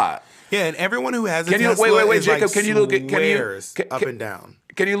a lot. Yeah, and everyone who has a Can you Tesla wait, is Jacob? like Can you look at up and down.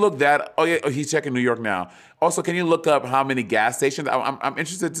 Can you look that? Oh yeah, he's checking New York now. Also, can you look up how many gas stations? I'm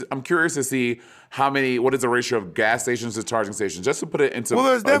interested. I'm curious to see what is the ratio of gas stations to charging stations, just to put it into. Well,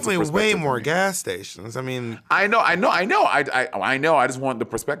 there's definitely way perspective for more me. gas stations. I mean, I know. I just want the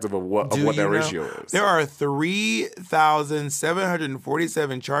perspective of what that ratio is. There are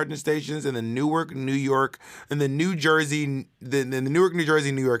 3,747 charging stations in the Newark, New York, in the New Jersey, the Newark, New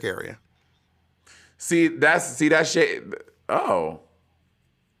Jersey, New York area. See that shit. Oh.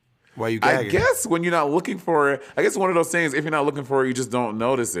 Why you I gagging? guess when you're not looking for it, I guess one of those things, if you're not looking for it, you just don't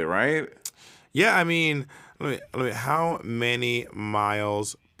notice it, right? Yeah, I mean, let me. How many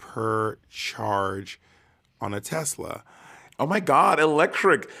miles per charge on a Tesla? Oh my God,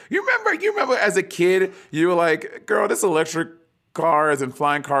 electric. You remember as a kid, you were like, girl, this electric cars and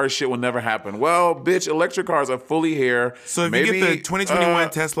flying cars shit will never happen. Well, bitch, electric cars are fully here. So if you get the 2021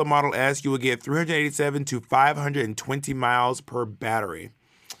 Tesla Model S, you will get 387 to 520 miles per battery.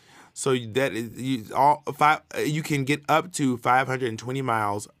 So that is you can get up to 520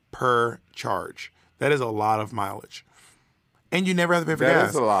 miles per charge. That is a lot of mileage. And you never have to pay for gas. That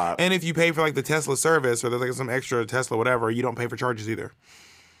is a lot. And if you pay for like the Tesla service or there's like some extra Tesla whatever, you don't pay for charges either.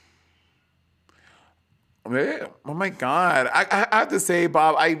 Oh my God. I have to say,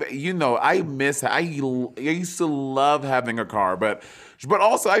 Bob, I used to love having a car, but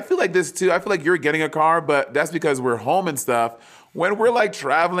also I feel like this too. I feel like you're getting a car, but that's because we're home and stuff. When we're like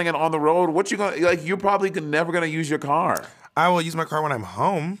traveling and on the road, you're probably never gonna use your car. I will use my car when I'm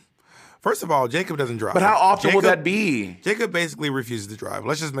home. First of all, Jacob doesn't drive. But how often will that be? Jacob basically refuses to drive.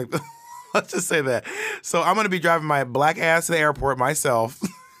 Let's just say that. So I'm gonna be driving my black ass to the airport myself.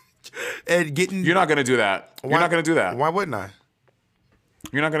 And getting. You're not gonna do that. You're not gonna do that. Why wouldn't I?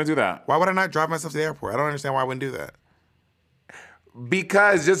 You're not gonna do that. Why would I not drive myself to the airport? I don't understand why I wouldn't do that.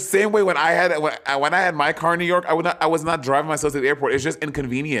 Because just the same way when I had my car in New York, I was not driving myself to the airport. It's just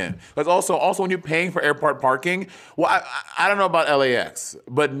inconvenient. But also when you're paying for airport parking, well, I don't know about LAX,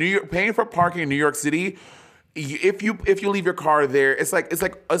 but paying for parking in New York City, if you leave your car there, it's like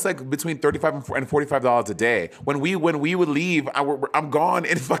between $35 and $45 a day. When we would leave, I'm gone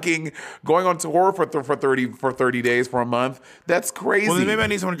and fucking going on tour for 30 days, for a month. That's crazy. Well, then maybe I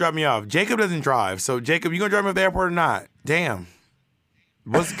need someone to drop me off. Jacob doesn't drive, so Jacob, you gonna drive me to the airport or not? Damn.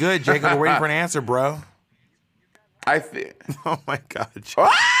 What's good, Jacob? We're waiting for an answer, bro. Oh my God.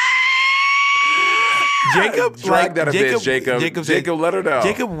 Jacob, drag that a bit, Jacob. Jacob, let her know.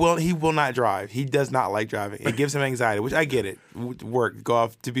 Jacob will not drive. He does not like driving. It gives him anxiety, which I get it. Work, go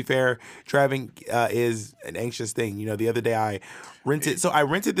off. To be fair, driving is an anxious thing. You know, the other day I rented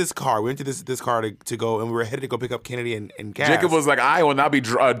this car. We rented this car to go, and we were headed to go pick up Kennedy and Cass. Jacob was like, I will not be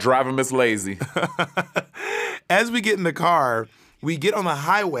driving Miss Lazy. As we get in the car, we get on the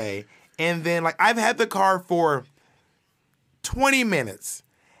highway, and then like I've had the car for 20 minutes.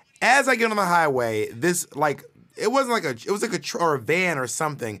 As I get on the highway, this like it was like a van or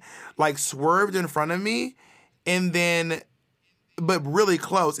something like swerved in front of me, and then but really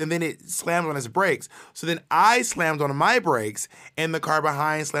close, and then it slammed on its brakes. So then I slammed on my brakes, and the car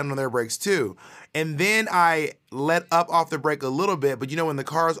behind slammed on their brakes too. And then I let up off the brake a little bit, but you know when the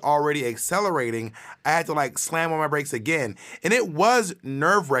car's already accelerating, I had to like slam on my brakes again. And it was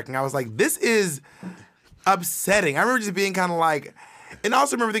nerve-wracking. I was like, this is upsetting. I remember just being kind of like, and I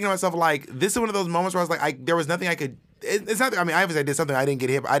also remember thinking to myself, like, this is one of those moments where I was like, there was nothing I could. It's not. I mean, obviously I did something. I didn't get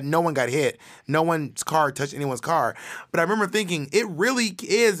hit. But no one got hit. No one's car touched anyone's car. But I remember thinking it really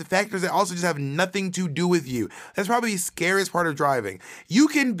is factors that also just have nothing to do with you. That's probably the scariest part of driving. You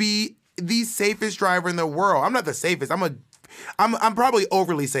can be the safest driver in the world. I'm not the safest. I'm probably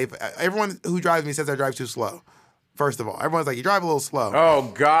overly safe. Everyone who drives me says I drive too slow. First of all, everyone's like, you drive a little slow.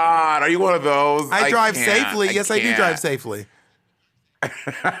 Oh God, are you one of those? I drive safely. Yes, I do drive safely.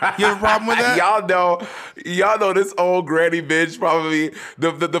 You have a problem with that? y'all know this old granny bitch probably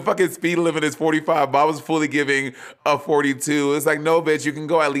the fucking speed limit is 45. Bob was fully giving a 42. It's like, no, bitch, you can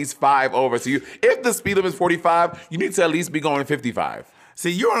go at least 5 over. So if the speed limit is 45, you need to at least be going 55. See,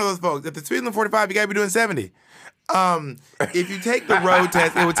 you're one of those folks. If the speed limit 45, you gotta be doing 70. If you take the road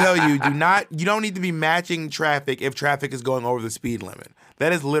test, it will tell you you don't need to be matching traffic if traffic is going over the speed limit.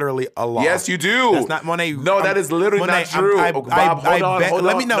 That is literally a law. Yes, you do. That's not Monet. No, that is literally Monet, not true. Bob, hold on.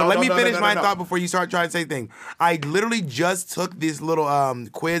 Let me finish my thought before you start trying to say things. I literally just took this little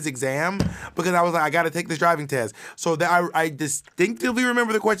quiz exam because I was like, I got to take this driving test. So that I distinctively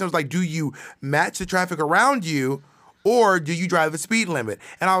remember the question. I was like, do you match the traffic around you, or do you drive the speed limit?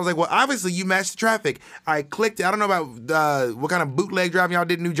 And I was like, well, obviously you match the traffic. I clicked it. I don't know about what kind of bootleg driving y'all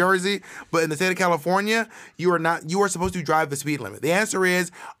did in New Jersey, but in the state of California, you are supposed to drive the speed limit. The answer is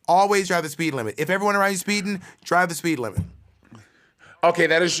always drive the speed limit. If everyone around you speeding, drive the speed limit. Okay,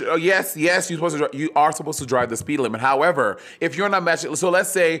 that is yes. You are supposed to drive the speed limit. However, if you're not matching, so let's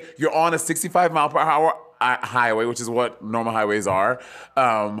say you're on a 65 mile per hour highway, which is what normal highways are,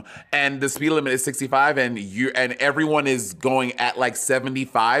 and the speed limit is 65, and everyone is going at like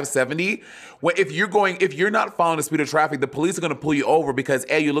 75, 70. If you're not following the speed of traffic, the police are going to pull you over because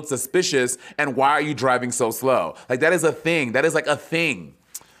A, you look suspicious, and why are you driving so slow? Like, that is a thing. That is like a thing.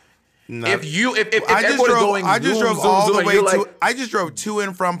 No. If I just drove to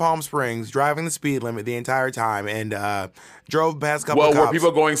and from Palm Springs, driving the speed limit the entire time, and drove past a couple of cops. Were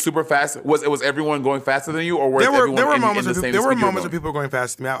people going super fast? Was everyone going faster than you, or was everyone there were in moments the same speed? There were moments where people were going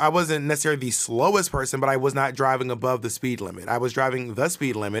faster than me. I wasn't necessarily the slowest person, but I was not driving above the speed limit. I was driving the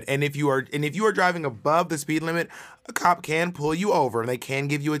speed limit, and if you are driving above the speed limit, a cop can pull you over and they can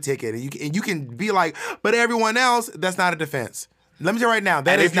give you a ticket, and you can be like, but everyone else, that's not a defense. Let me tell you right now,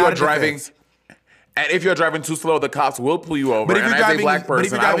 that is not a defense. And if you're driving too slow, the cops will pull you over. But if you're as a black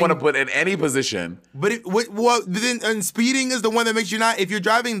person, I don't want to put in any position. But then speeding is the one that makes you not. If you're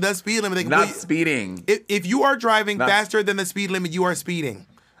driving the speed limit, they can not speeding. If you are driving faster than the speed limit, you are speeding.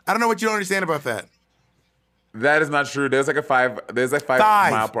 I don't know what you don't understand about that. That is not true. There's like a 5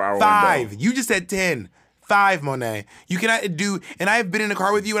 mile per hour window. You just said 10. 5, Monet. You cannot do, and I've been in a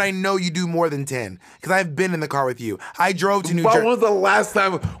car with you, and I know you do more than 10 because I've been in the car with you. I drove to New Jersey. When was the last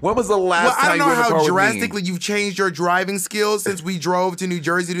time? I don't know how drastically you've changed your driving skills since we drove to New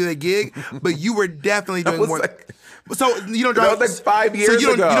Jersey to do that gig, but you were definitely doing more. So you don't drive. That was like 5 years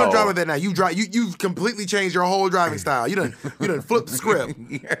ago. You don't drive like that now. You drive. You've completely changed your whole driving style. You done flip the script.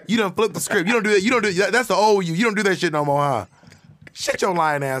 You done flip the script. You don't do that. You don't do that. That's the old you. You don't do that shit no more, huh? Shut your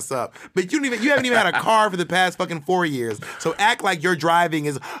lying ass up. But you haven't even had a car for the past fucking 4 years. So act like your driving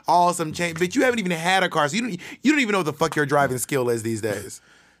is awesome change. But you haven't even had a car. So you don't even know what the fuck your driving skill is these days.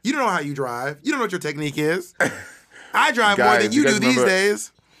 You don't know how you drive. You don't know what your technique is. I drive more than you do these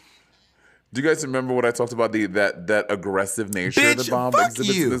days. Do you guys remember what I talked about that aggressive nature that Bob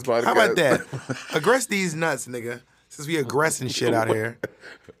exhibits in this podcast? How about that? Aggress these nuts, nigga. Since we aggressing shit out here.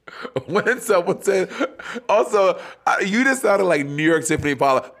 When someone said, also, you just sounded like New York Tiffany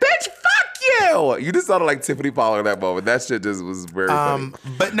Pollard. Bitch, fuck you! You just sounded like Tiffany Pollard at that moment. That shit just was very funny.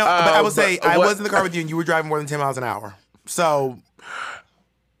 But I will say, I was in the car with you and you were driving more than 10 miles an hour. So...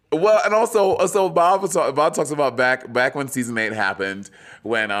 Well, and also Bob talks about back when season 8 happened,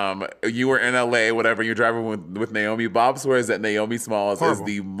 when you were in LA, whatever, you're driving with Naomi. Bob swears that Naomi Smalls is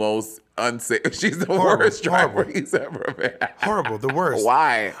the most unsafe. She's the worst driver he's ever been. Horrible, the worst.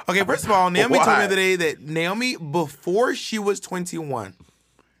 Why? Okay, first of all, Naomi told me the other day that Naomi, before she was 21,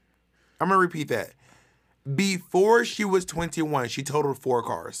 I'm gonna repeat that. Before she was 21, she totaled 4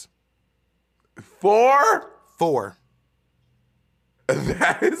 cars. 4? 4.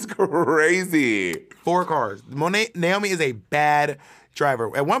 That is crazy. 4 cars. Naomi is a bad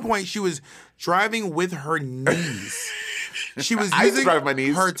driver. At one point, she was driving with her knees. She was using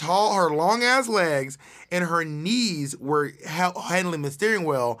her long ass legs, and her knees were handling the steering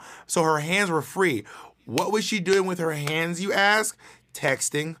wheel, so her hands were free. What was she doing with her hands, you ask?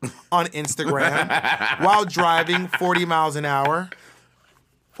 Texting on Instagram while driving 40 miles an hour.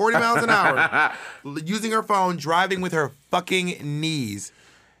 40 miles an hour. Using her phone, driving with her fucking knees.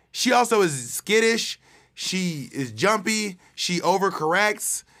 She also is skittish. She is jumpy. She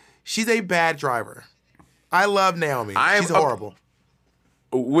overcorrects. She's a bad driver. I love Naomi. She's horrible.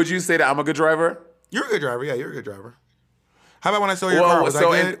 Would you say that I'm a good driver? You're a good driver. Yeah, you're a good driver. How about when I saw your car? Was I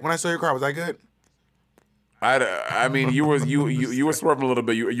good? When I saw your car, was I good? I mean, you were swerving a little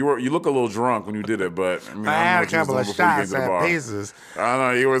bit. You look a little drunk when you did it, but I mean, I had a couple of shots at pieces. I don't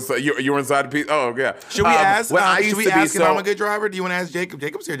know. You were inside the piece. Oh yeah. Should we ask? Should we ask if I'm a good driver? Do you want to ask Jacob?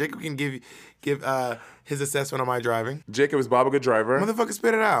 Jacob's here. Jacob can give his assessment on my driving. Jacob, is Bob a good driver? Motherfucker,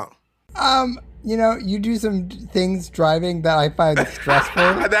 spit it out. You know, you do some things driving that I find stressful.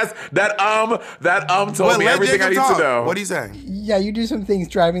 that told me everything Jacob I need talk. to know. What are you saying? Yeah, you do some things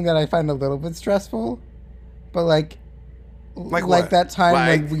driving that I find a little bit stressful. But like what? that time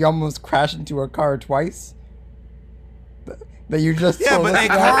Like- when we almost crashed into a car twice. That you just Yeah, told but us a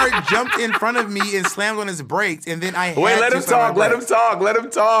about. car jumped in front of me and slammed on his brakes, and then I had Wait, let to him slam my talk. Let him brakes. talk. Let him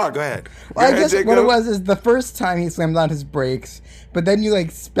talk. Go ahead. Well, I Go ahead, guess what Jacob. it was is the first time he slammed on his brakes, but then you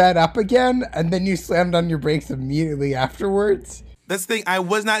like sped up again, and then you slammed on your brakes immediately afterwards. That's the thing. I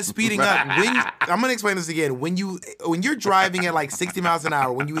was not speeding up. I'm gonna explain this again. When you're driving at like 60 miles an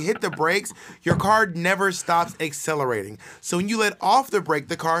hour, when you hit the brakes, your car never stops accelerating. So when you let off the brake,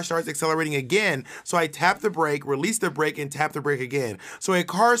 the car starts accelerating again. So I tap the brake, release the brake, and tap the brake again. So a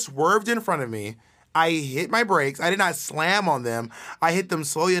car swerved in front of me. I hit my brakes. I did not slam on them. I hit them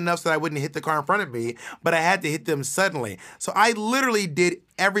slowly enough so that I wouldn't hit the car in front of me, but I had to hit them suddenly. So I literally did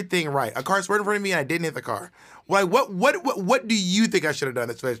everything right. A car swerved in front of me and I didn't hit the car. Like, what do you think I should have done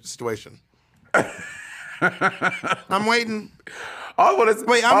in this situation? I'm waiting. All I want to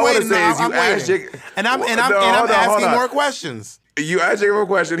say is you asked Jacob, and I'm asking more questions. You asked Jacob a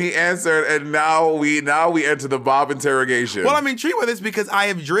question, he answered, and now we enter the Bob interrogation. Well, I'm intrigued with this because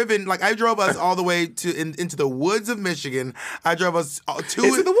I drove us all the way into the woods of Michigan. I drove us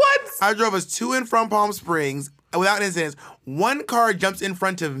into the woods. I drove us to and from Palm Springs without incidents. One car jumps in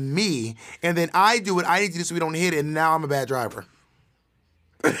front of me, and then I do what I need to do so we don't hit it, and now I'm a bad driver.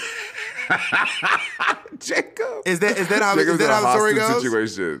 Jacob. Is that how the story goes?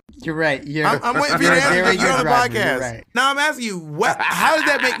 Situation. You're right. I'm waiting for you to answer. You're on the driver, podcast. you're right. Now I'm asking you, how does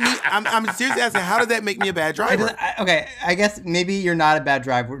that make me? I'm seriously asking, how does that make me a bad driver? Okay, I guess maybe you're not a bad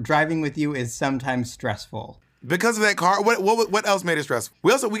driver. Driving with you is sometimes stressful. Because of that car. What else made it stressful?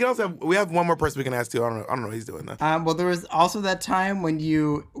 We have one more person we can ask too. I don't know what he's doing though. Well, there was also that time when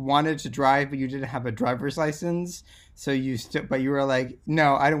you wanted to drive, but you didn't have a driver's license. So but you were like,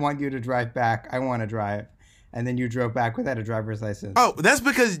 no, I don't want you to drive back. I want to drive. And then you drove back without a driver's license. Oh, that's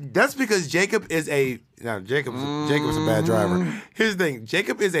because Jacob is Jacob's a bad driver. Here's the thing.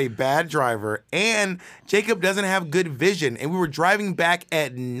 Jacob is a bad driver and Jacob doesn't have good vision. And we were driving back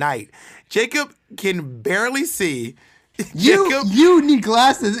at night. Jacob can barely see. You need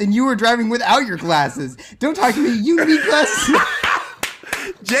glasses and you were driving without your glasses. Don't talk to me. You need glasses.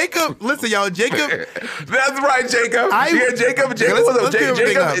 Jacob, listen, y'all. Jacob. That's right, Jacob.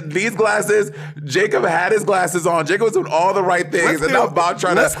 Jacob, these glasses. Jacob had his glasses on. Jacob was doing all the right things. And now Bob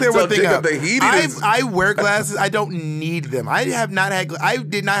trying to tell Jacob that he needed. I wear glasses. I don't need them. I did not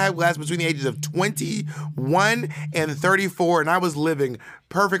have glasses between the ages of 21 and 34, and I was living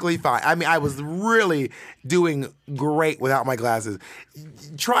perfectly fine. I mean, I was really doing great without my glasses.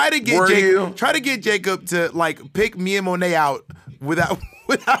 Try to get Jacob to like pick me and Monet out without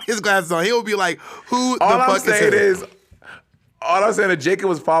his glasses on. He'll be like, "Who the fuck is?" All I'm saying is Jacob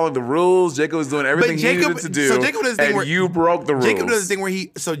was following the rules. Jacob was doing everything he needed to do. So Jacob does this thing where you broke the rules. Jacob does this thing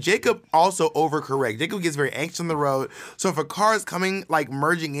where Jacob also overcorrects. Jacob gets very anxious on the road. So if a car is coming, like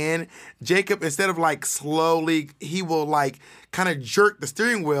merging in, Jacob, instead of like slowly, he will like kind of jerk the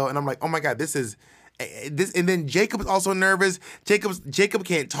steering wheel. And I'm like, oh my God, this. And then Jacob is also nervous. Jacob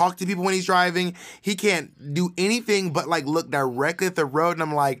can't talk to people when he's driving. He can't do anything but like look directly at the road. And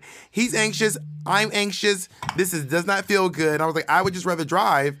I'm like, he's anxious. I'm anxious. Does not feel good. And I was like, I would just rather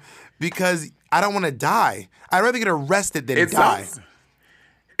drive because I don't want to die. I'd rather get arrested than die.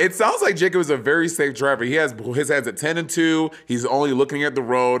 It sounds like Jacob is a very safe driver. He has his hands at 10 and 2. He's only looking at the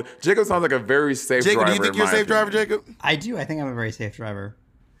road. Jacob sounds like a very safe driver. Jacob, do you think you're a safe driver, Jacob? I do. I think I'm a very safe driver.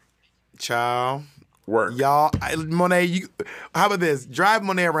 Ciao. Work. Y'all, Monet, how about this? Drive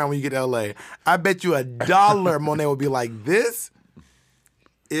Monet around when you get to LA. I bet you $1 Monet will be like, this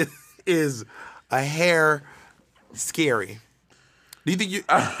is a hair scary. Do you think you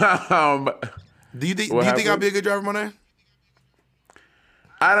do you think I'll be a good driver, Monet?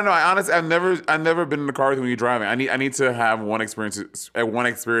 I don't know. I've never been in the car with you when you're driving. I need to have one experience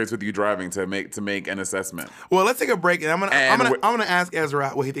with you driving to make an assessment. Well, let's take a break, and I'm gonna ask Ezra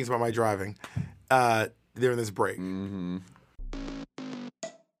what he thinks about my driving during this break. Mm-hmm.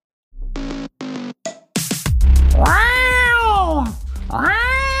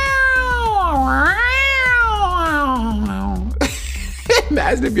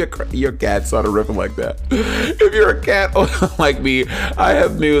 Imagine if your cat started ripping like that. If you're a cat like me, I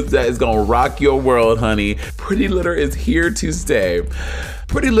have news that is gonna rock your world, honey. Pretty Litter is here to stay.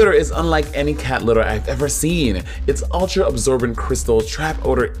 Pretty Litter is unlike any cat litter I've ever seen. Its ultra-absorbent crystals trap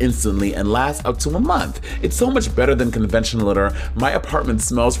odor instantly and last up to a month. It's so much better than conventional litter. My apartment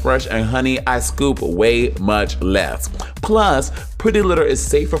smells fresh, and honey, I scoop way much less. Plus, Pretty Litter is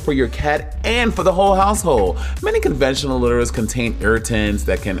safer for your cat and for the whole household. Many conventional litters contain irritants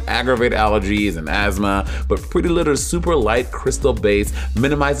that can aggravate allergies and asthma, but Pretty Litter's super light crystal base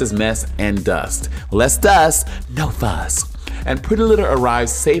minimizes mess and dust. Less dust, no fuss. And Pretty Litter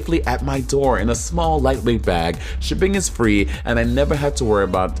arrives safely at my door in a small, lightweight bag. Shipping is free, and I never have to worry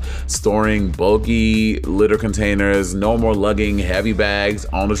about storing bulky litter containers. No more lugging heavy bags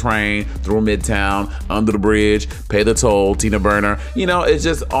on the train, through Midtown, under the bridge, pay the toll, Tina Burner. You know, it's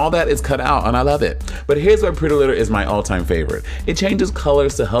just all that is cut out, and I love it. But here's why Pretty Litter is my all-time favorite. It changes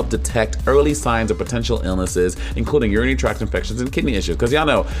colors to help detect early signs of potential illnesses, including urinary tract infections and kidney issues. Because y'all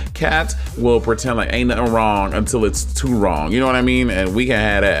know, cats will pretend like ain't nothing wrong until it's too wrong. You know what I mean? And we can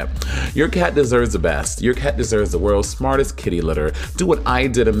have that. Your cat deserves the best. Your cat deserves the world's smartest kitty litter. Do what I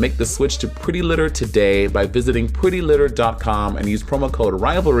did and make the switch to Pretty Litter today by visiting prettylitter.com and use promo code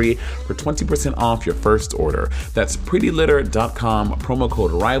RIVALRY for 20% off your first order. That's prettylitter.com, promo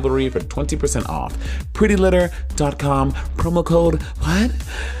code RIVALRY for 20% off. prettylitter.com, promo code what?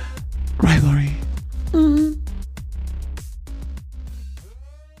 Rivalry. Mm-hmm.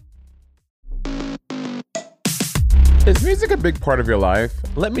 Is music a big part of your life?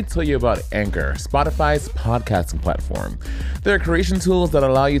 Let me tell you about Anchor, Spotify's podcasting platform. There are creation tools that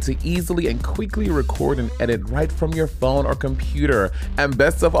allow you to easily and quickly record and edit right from your phone or computer. And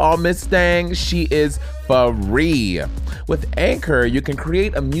best of all, Miss Stang, she is free. With Anchor, you can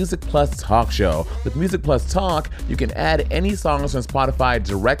create a Music Plus talk show. With Music Plus Talk, you can add any songs from Spotify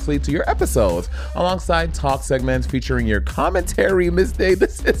directly to your episodes, alongside talk segments featuring your commentary. Miss Day,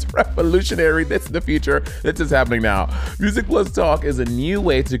 this is revolutionary. This is the future. This is happening now. Music Plus Talk is a new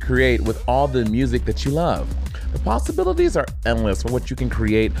way to create with all the music that you love. The possibilities are endless for what you can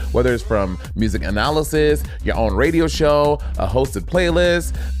create, whether it's from music analysis, your own radio show, a hosted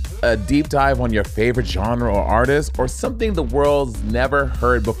playlist, a deep dive on your favorite genre or artist, or something the world's never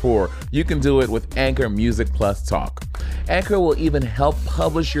heard before. You can do it with Anchor Music Plus Talk. Anchor will even help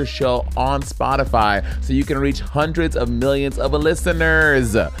publish your show on Spotify so you can reach hundreds of millions of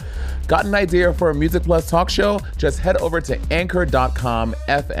listeners. Got an idea for a Music Plus talk show? Just head over to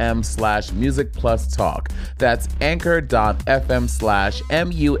anchor.fm/Music Plus Talk. That's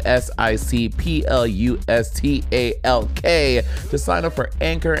anchor.fm/MusicPlusTalk to sign up for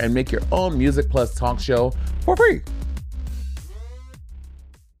Anchor and make your own Music Plus talk show for free.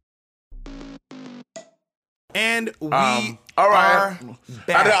 And we all right. are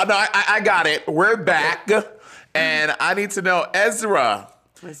back. I got it. We're back. And I need to know, Ezra,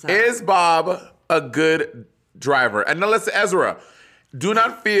 is Bob a good driver? And now listen, Ezra, do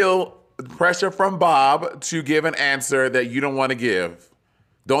not feel pressure from Bob to give an answer that you don't want to give.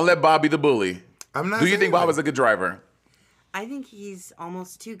 Don't let Bob be the bully. I'm not. Do you think Bob is a good driver? I think he's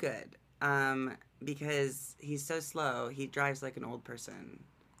almost too good because he's so slow. He drives like an old person.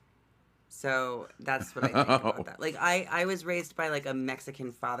 So that's what I think about that. Like I was raised by like a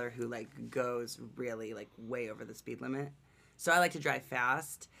Mexican father who like goes really like way over the speed limit. So I like to drive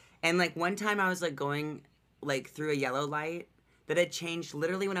fast. And like one time I was like going like through a yellow light that had changed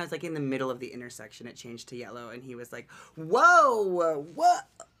literally when I was like in the middle of the intersection. It changed to yellow and he was like, "Whoa, what?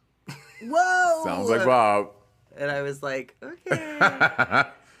 Whoa." Sounds like Bob. And I was like, "Okay." So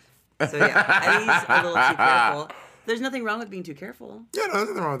yeah, I think he's a little too careful. There's nothing wrong with being too careful. Yeah, no, there's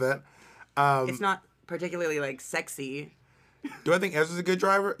nothing wrong with that. It's not particularly like sexy. Do I think Ezra's a good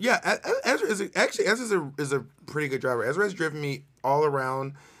driver? Yeah, Ezra is a pretty good driver. Ezra has driven me all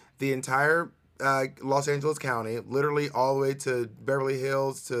around the entire Los Angeles County, literally all the way to Beverly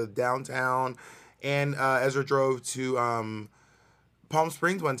Hills to downtown, and Ezra drove to Palm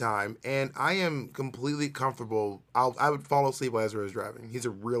Springs one time, and I am completely comfortable. I would fall asleep while Ezra is driving. He's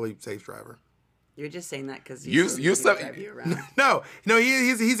a really safe driver. You're just saying that because you drive you around. No,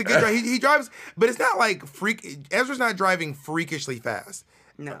 he's a good driver. He drives, but it's not like Ezra's not driving freakishly fast.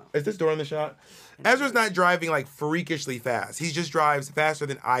 No. Is this door in the shot? Ezra's not driving like freakishly fast. He just drives faster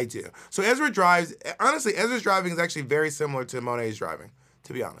than I do. So Ezra's driving is actually very similar to Monet's driving,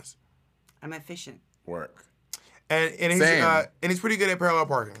 to be honest. I'm efficient. Work. And he's pretty good at parallel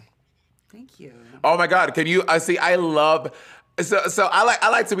parking. Thank you. Oh my God! Can you? I love. So I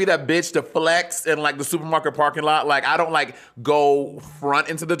like to be that bitch to flex in like the supermarket parking lot. Like I don't like go front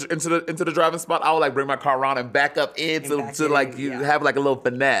into the driving spot. I would like bring my car around and back up have like a little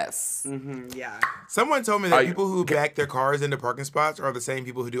finesse. Mm-hmm, yeah. Someone told me that people who back their cars into parking spots are the same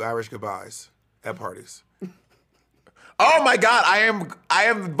people who do Irish goodbyes at parties. Oh my God, I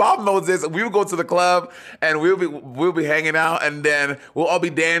am. Bob knows this. We would go to the club and we'll be hanging out, and then we'll all be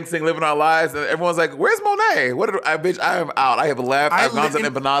dancing, living our lives, and everyone's like, "Where's Monet? Bitch, I am out. I have left. I've gone to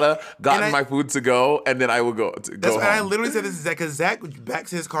an empanada, gotten my food to go, and then I will go. That's why I literally said this to Zach because Zach backs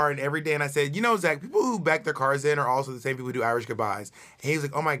his car in every day, and I said, Zach, people who back their cars in are also the same people who do Irish goodbyes. And he was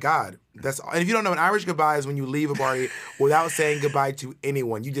like, "Oh my God, and if you don't know, an Irish goodbye is when you leave a party without saying goodbye to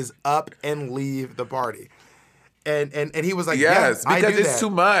anyone. You just up and leave the party." And he was like, yes, yeah, because I do it's that. too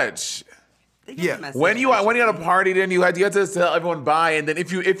much. Yeah. When you're at a party, then you have to tell everyone bye, and then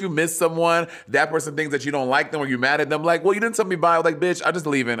if you miss someone, that person thinks that you don't like them or you're mad at them. Like, well, you didn't tell me bye. I'm like, bitch, I'm just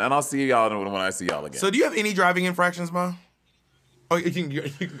leaving, and I'll see y'all when I see y'all again. So, do you have any driving infractions, Ma? Oh, you can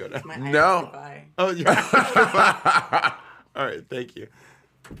go down. No. Oh, yeah. All right, thank you.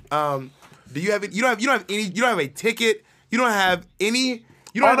 Do you have? You don't have any. You don't have a ticket. You don't have any.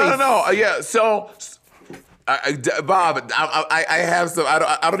 You don't have no. Yeah. So. Bob, I have some.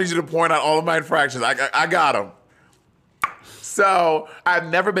 I don't need you to point out all of my infractions. I got them. So I've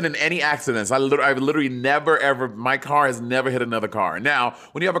never been in any accidents. I've literally never ever. My car has never hit another car. Now,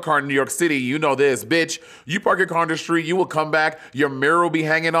 when you have a car in New York City, you know this, bitch. You park your car on the street, you will come back. Your mirror will be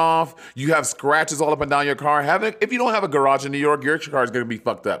hanging off. You have scratches all up and down your car. If you don't have a garage in New York, your car is going to be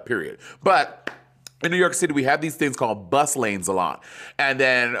fucked up. Period. But in New York City, we have these things called bus lanes a lot. And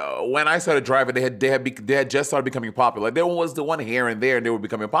then when I started driving, they had just started becoming popular. There was the one here and there, and they were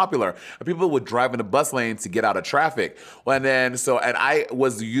becoming popular. And people would drive in the bus lanes to get out of traffic. I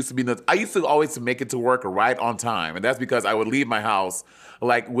used to always make it to work right on time. And that's because I would leave my house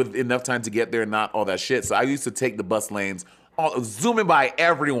like with enough time to get there and not all that shit. So I used to take the bus lanes, zooming by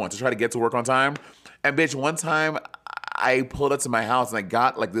everyone to try to get to work on time. And bitch, one time I pulled up to my house and I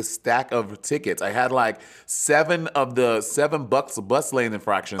got like this stack of tickets. I had like $7 bus lane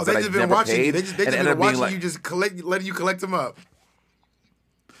infractions that I never paid. They just been watching you just letting you collect them up.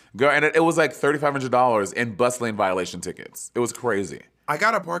 Girl, and it was like $3,500 in bus lane violation tickets. It was crazy. I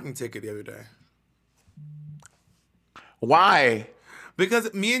got a parking ticket the other day. Why?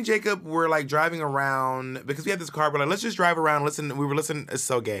 Because me and Jacob were like driving around because we had this car. We're like, let's just drive around. Listen, we were listening. It's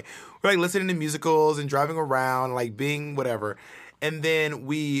so gay. We're like listening to musicals and driving around, like being whatever. And then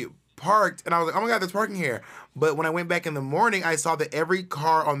we parked, and I was like, oh my God, there's parking here. But when I went back in the morning, I saw that every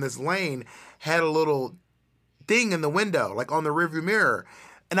car on this lane had a little thing in the window, like on the rearview mirror.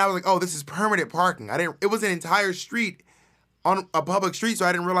 And I was like, oh, this is permanent parking. It was an entire street on a public street, so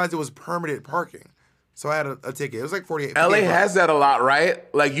I didn't realize it was permanent parking. So I had a ticket. It was like $48. LA has that a lot, right?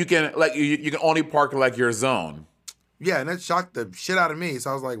 Like you can only park in like your zone. Yeah, and that shocked the shit out of me.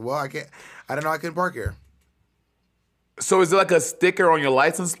 So I was like, well, I didn't know I couldn't park here. So is it like a sticker on your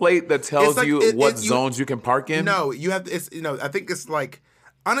license plate that tells what zones you can park in? No, you have I think it's like,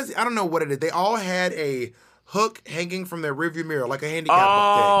 honestly, I don't know what it is. They all had a hook hanging from their rearview mirror, like a handicap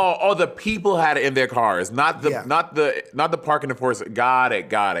thing. Oh, the people had it in their cars, not the parking enforcement. Got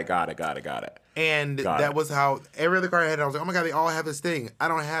it. And that was how every other car had it. I was like, oh my God, they all have this thing. I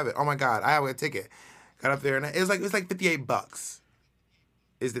don't have it. Oh my God, I have a ticket. Got up there and it was like $58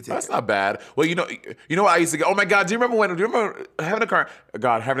 is the ticket. That's not bad. Well, you know what I used to get? Oh my God, do you remember having a car?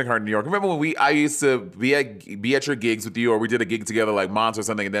 God, having a car in New York. Remember when I used to be at your gigs with you, or we did a gig together like Monts or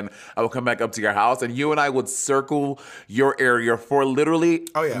something, and then I would come back up to your house and you and I would circle your area for literally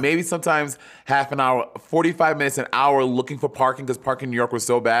maybe sometimes half an hour, 45 minutes, an hour looking for parking because parking in New York was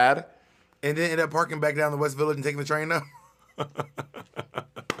so bad. And then end up parking back down the West Village and taking the train up.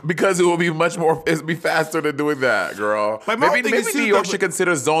 Because it will be it'll be faster than doing that, girl. Maybe New York should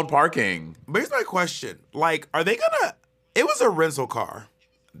consider zone parking. But here's my question. Like, are they gonna, it was a rental car.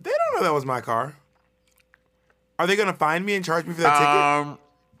 They don't know that was my car. Are they gonna find me and charge me for that ticket?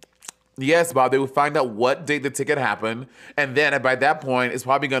 Yes, Bob. They will find out what date the ticket happened. And then by that point, it's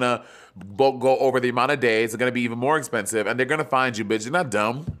probably gonna go over the amount of days. It's gonna be even more expensive. And they're gonna find you, bitch. You're not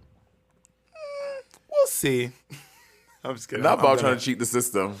dumb. We'll see. I'm just kidding. Not about trying to cheat the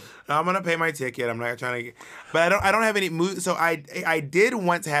system. I'm gonna pay my ticket. I'm not trying to, but I don't have any move. So I did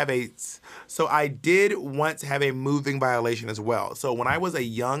once have a moving violation as well. So when I was a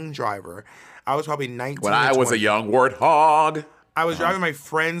young driver, I was probably 19. When I was a young warthog, I was driving my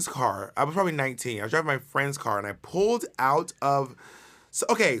friend's car. I was probably 19. I was driving my friend's car, and I pulled out of. So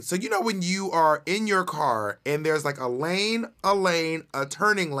you know when you are in your car and there's like a lane, a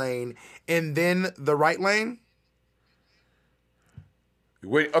turning lane, and then the right lane?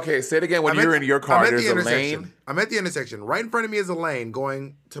 Wait, okay, say it again. When you're in your car, there's a lane. I'm at the intersection. Right in front of me is a lane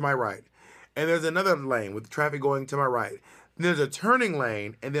going to my right. And there's another lane with traffic going to my right. And there's a turning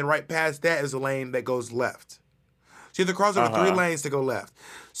lane, and then right past that is a lane that goes left. So you have to cross over 3 lanes to go left.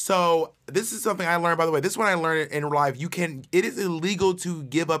 So this is something I learned, by the way. This is what I learned in life. It is illegal to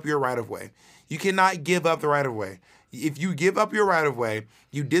give up your right of way. You cannot give up the right of way. If you give up your right of way,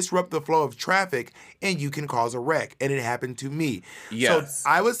 you disrupt the flow of traffic and you can cause a wreck. And it happened to me. Yes. So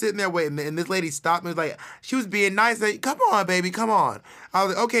I was sitting there waiting, and this lady stopped me. Like, she was being nice. Like, come on, baby, come on. I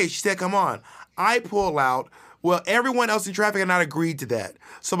was like, okay. She said, come on. I pull out. Well, everyone else in traffic had not agreed to that.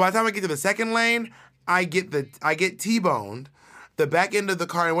 So by the time I get to the second lane, I get T-boned. The back end of the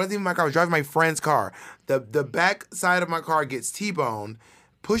car, and it wasn't even my car, I was driving my friend's car. The back side of my car gets T-boned,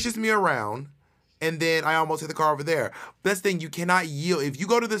 pushes me around, and then I almost hit the car over there. That's the thing, you cannot yield. If you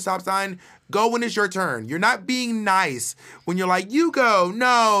go to the stop sign, go when it's your turn. You're not being nice when you're like, you go,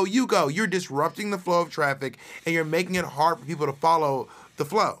 no, you go. You're disrupting the flow of traffic, and you're making it hard for people to follow the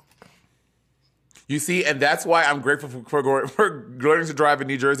flow. You see, and that's why I'm grateful for learning to drive in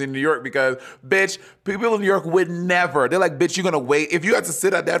New Jersey and New York, because, bitch, people in New York would never. They're like, bitch, you're gonna wait. If you had to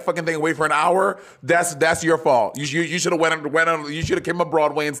sit at that fucking thing and wait for an hour, that's your fault. You should have you should have came up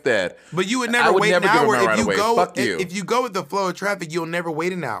Broadway instead. But you would never wait an hour if you go with the flow of traffic. You'll never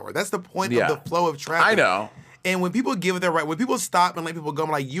wait an hour. That's the point of the flow of traffic. I know. And when people give it their right, when people stop and let people go,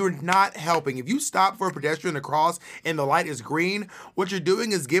 I'm like, you're not helping. If you stop for a pedestrian to cross and the light is green, what you're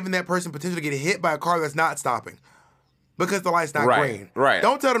doing is giving that person potential to get hit by a car that's not stopping because the light's not green. Right.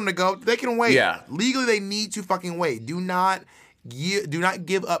 Don't tell them to go. They can wait. Yeah. Legally, they need to fucking wait. Do not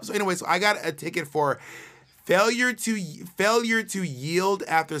give up. So anyway, so I got a ticket for failure to yield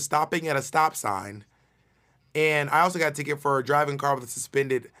after stopping at a stop sign, and I also got a ticket for driving a car with a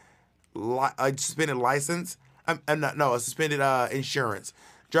suspended license. A suspended insurance.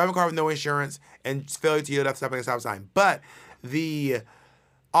 Driving a car with no insurance and failure to yield after stopping at a stop sign. But the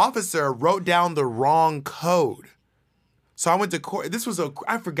officer wrote down the wrong code. So I went to court.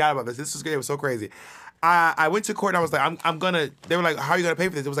 I forgot about this. It was so crazy. I went to court and I was like, they were like, how are you going to pay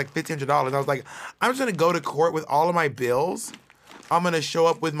for this? It was like $1,500. I was like, I'm just going to go to court with all of my bills. I'm going to show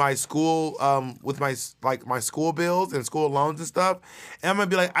up with my school, my school bills and school loans and stuff. And I'm going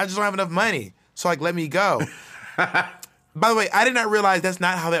to be like, I just don't have enough money. So let me go. By the way, I did not realize that's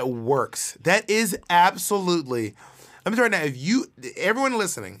not how that works. That is absolutely. Let me tell you right now, everyone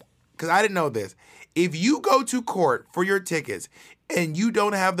listening, because I didn't know this, if you go to court for your tickets and you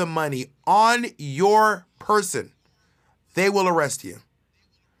don't have the money on your person, they will arrest you.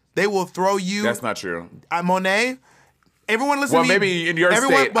 They will throw you. That's not true. Monet, everyone listen to me. Well, maybe in your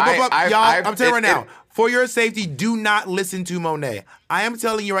state. Y'all, I'm telling you right now. For your safety, do not listen to Monet. I am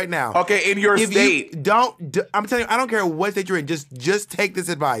telling you right now. Okay, in your state. I'm telling you, I don't care what state you're in. Just take this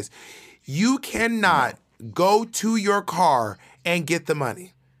advice. You cannot go to your car and get the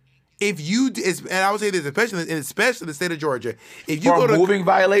money. If you, and I would say this, especially the state of Georgia, if you for go to a moving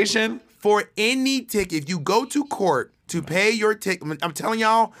violation, for any ticket, if you go to court to pay your ticket, I'm telling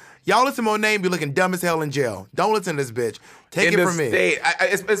y'all listen to Monet and be looking dumb as hell in jail. Don't listen to this bitch. Take it from me.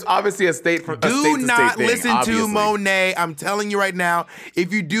 It's obviously a state from Do not thing, listen obviously. to Monet. I'm telling you right now.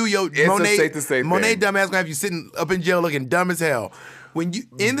 If you do, Monet, a state-to-state Monet thing. dumbass gonna have you sitting up in jail looking dumb as hell. When you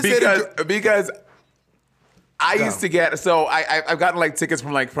in the state of because I used to get I've gotten tickets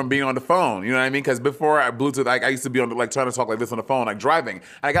from being on the phone. You know what I mean? Because before Bluetooth, I used to be on trying to talk like this on the phone, driving. And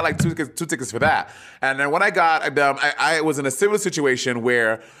I got two tickets for that. And then when I got I was in a similar situation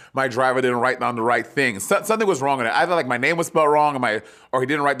where my driver didn't write down the right thing. Something was wrong with it. Either my name was spelled wrong or he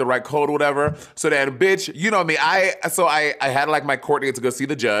didn't write the right code or whatever. So then, bitch, you know me. I had my court date to go see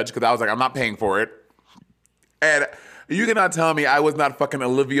the judge because I was like, I'm not paying for it. And you cannot tell me I was not fucking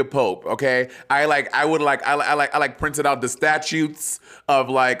Olivia Pope, okay? I printed out the statutes of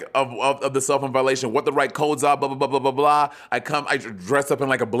the cell phone violation, what the right codes are, blah blah blah blah blah blah. I dressed up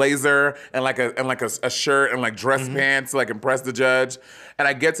in a blazer and a shirt and dress pants to impress the judge. And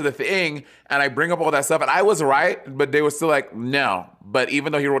I get to the thing and I bring up all that stuff and I was right, but they were still like, no. But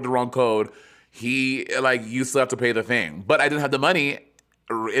even though he wrote the wrong code, you still have to pay the thing. But I didn't have the money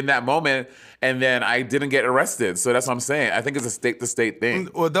in that moment, and then I didn't get arrested. So that's what I'm saying. I think it's a state-to-state thing.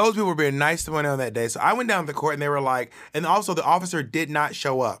 Well, those people were being nice to Monet on that day. So I went down to the court, and they were like, and also the officer did not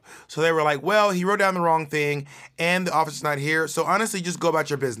show up. So they were like, well, he wrote down the wrong thing, and the officer's not here. So honestly, just go about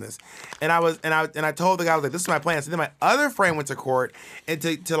your business. And I told the guy, I was like, this is my plan. So then my other friend went to court and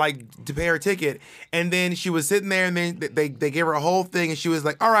to pay her ticket, and then she was sitting there, and then they gave her a whole thing, and she was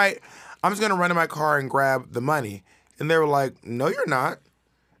like, all right, I'm just gonna run to my car and grab the money. And they were like, no, you're not.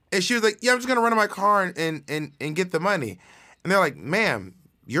 And she was like, yeah, I'm just going to run to my car and get the money. And they're like, ma'am,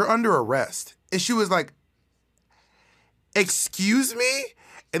 you're under arrest. And she was like, excuse me?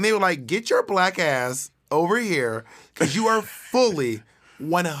 And they were like, get your black ass over here because you are fully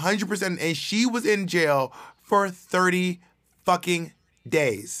 100%. And she was in jail for 30 fucking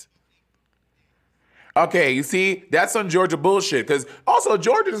days. Okay, you see, that's some Georgia bullshit. Because also,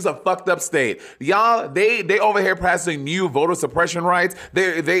 Georgia is a fucked up state. Y'all, they over here passing new voter suppression rights.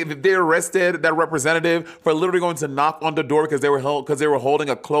 They arrested that representative for literally going to knock on the door because they were holding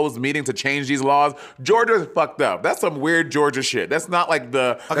a closed meeting to change these laws. Georgia is fucked up. That's some weird Georgia shit. That's not like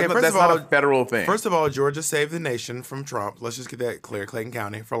that's not a federal thing. First of all, Georgia saved the nation from Trump. Let's just get that clear. Clayton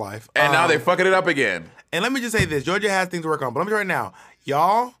County for life. And now they're fucking it up again. And let me just say this: Georgia has things to work on. But let me tell you right now,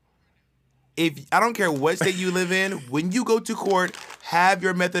 y'all. If I don't care what state you live in, when you go to court, have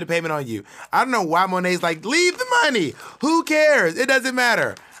your method of payment on you. I don't know why Monet's like, leave the money. Who cares? It doesn't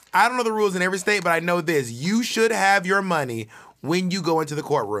matter. I don't know the rules in every state, but I know this. You should have your money when you go into the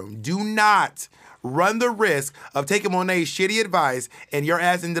courtroom. Do not run the risk of taking Monet's shitty advice and your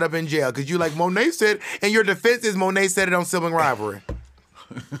ass ended up in jail because you like Monet said, and your defense is Monet said it on Sibling Rivalry.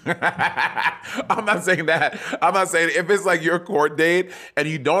 I'm not saying that. I'm not saying if it's like your court date and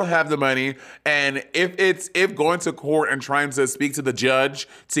you don't have the money, and if going to court and trying to speak to the judge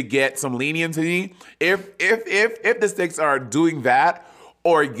to get some leniency, if the stakes are doing that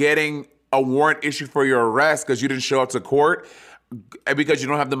or getting a warrant issued for your arrest because you didn't show up to court because you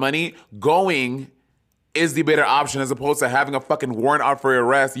don't have the money, going is the better option as opposed to having a fucking warrant out for your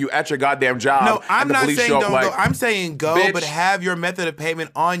arrest. You at your goddamn job. No, I'm not saying don't like, go. I'm saying go, bitch. but have your method of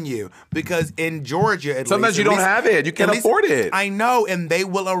payment on you. Because in Georgia, sometimes you don't have it. You can't afford it. I know, and they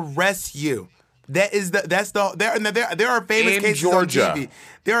will arrest you. There are famous in cases Georgia. on TV.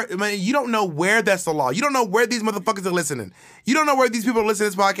 You don't know where that's the law. You don't know where these motherfuckers are listening. You don't know where these people are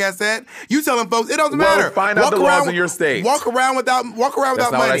listening to this podcast at. You telling folks it doesn't matter. Find out the laws in your state. Walk around without money.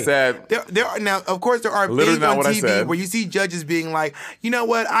 That's not what I said. There are now, of course, there are Literally things on not what I TV said. where you see judges being like, you know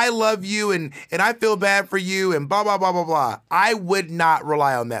what, I love you and I feel bad for you and blah blah blah blah blah. I would not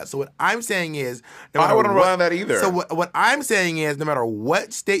rely on that. So what I'm saying is, I wouldn't rely on that either. So what I'm saying is, no matter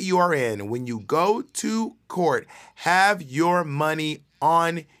what state you are in, when you go to court, have your money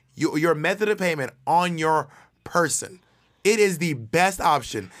on your method of payment on your person. It is the best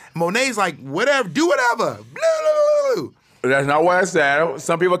option. Monet's like, whatever, do whatever. Blah, blah, blah, blah. That's not what I said.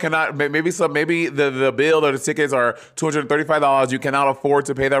 Some people cannot. Maybe the bill or the tickets are $235. You cannot afford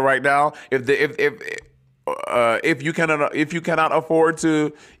to pay that right now. If you cannot afford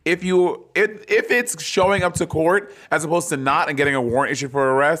to, if it's showing up to court as opposed to not and getting a warrant issued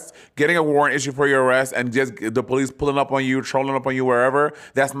for arrest, getting a warrant issued for your arrest and just the police pulling up on you, trolling up on you wherever,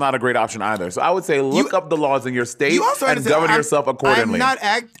 that's not a great option either. So I would say look up the laws in your state and govern yourself accordingly.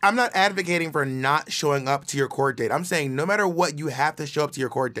 I'm not advocating for not showing up to your court date. I'm saying no matter what, you have to show up to your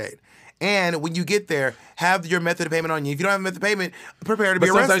court date. And when you get there, have your method of payment on you. If you don't have a method of payment, prepare to be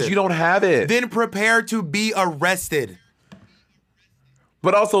arrested. Sometimes you don't have it. Then prepare to be arrested.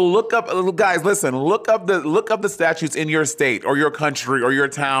 But also look up, guys. Listen, look up the statutes in your state or your country or your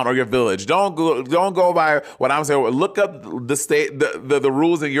town or your village. Don't go by what I'm saying. Look up the state, the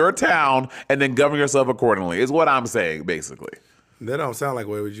rules in your town, and then govern yourself accordingly. Is what I'm saying, basically. That don't sound like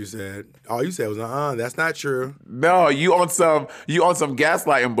what you said. All you said was, that's not true. No, you on some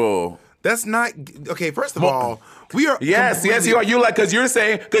gaslighting bull. That's not okay. First of all, we are yes, you are. You like because you're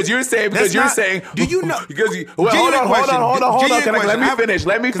saying. Do you know? Because hold on. Let me finish.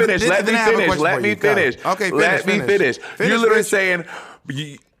 Okay, let me finish. You're literally saying.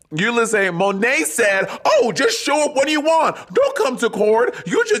 You're listening. Monet said, "Oh, just show up when you want. Don't come to court.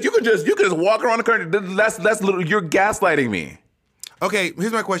 You can just walk around the country." That's literally you're gaslighting me. Okay,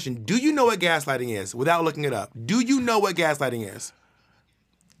 here's my question. Do you know what gaslighting is without looking it up? Do you know what gaslighting is?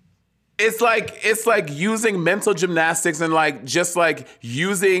 It's like using mental gymnastics and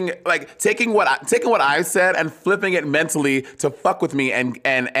using taking what I said and flipping it mentally to fuck with me and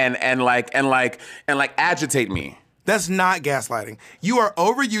agitate me. That's not gaslighting. You are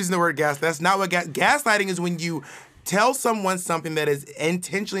overusing the word gas. That's not what gaslighting is. When you tell someone something that is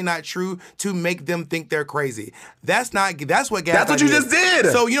intentionally not true to make them think they're crazy. That's what gaslighting is. That's what you just did.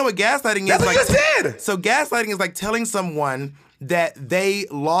 So you know what gaslighting is? That's what you just did. So gaslighting is like telling someone that they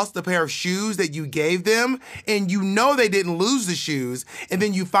lost a pair of shoes that you gave them, and you know they didn't lose the shoes, and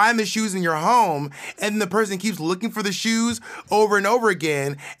then you find the shoes in your home, and the person keeps looking for the shoes over and over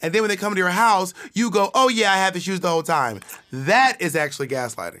again, and then when they come to your house, you go, oh yeah, I had the shoes the whole time. That is actually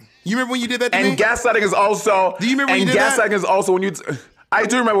gaslighting. You remember when you did that to me? And gaslighting is also... Do you remember when you did that? And gaslighting is also when you... I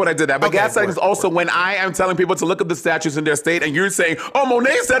do remember when I did that. But Okay, gaslighting is work, also when I am telling people to look up the statutes in their state and you're saying, oh,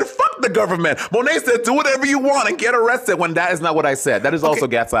 Monet said, fuck the government. Monet said, do whatever you want and get arrested, when that is not what I said. That is also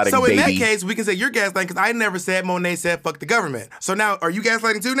gaslighting, So baby. in that case, we can say you're gaslighting because I never said Monet said fuck the government. So now, are you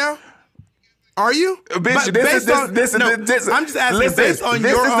gaslighting too now? Are you? Bitch, But this based is on- this. I'm just asking Listen, based on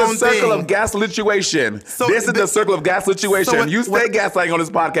this your is own the circle thing. of gas situation. So this is the circle of gas situation. so what- You say what- gaslighting on this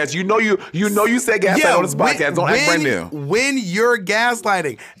podcast. You know you say gaslighting on this podcast. Don't act brand new. When you're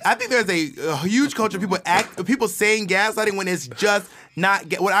gaslighting, I think there's a huge culture of people saying gaslighting when it's just not.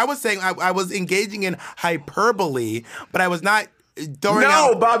 What I was saying, I was engaging in hyperbole, but I was not throwing No,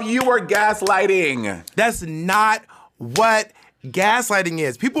 out. Bob, you were gaslighting. That's not what gaslighting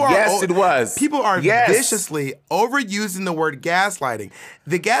is. People are Yes, it was. People are Yes. viciously overusing the word gaslighting.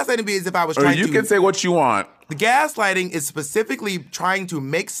 The gaslighting is if I was Or trying you to. can say what you want. The gaslighting is specifically trying to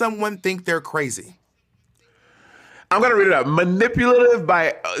make someone think they're crazy. I'm gonna read it up. Manipulative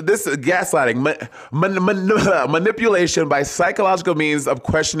by this is gaslighting. Manipulation by psychological means of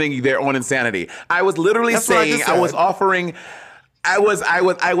questioning their own insanity. I was literally That's what I saying just I was said. offering. I was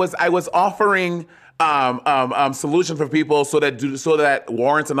offering solution for people so that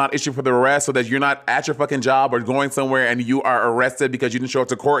warrants are not issued for the arrest, so that you're not at your fucking job or going somewhere and you are arrested because you didn't show up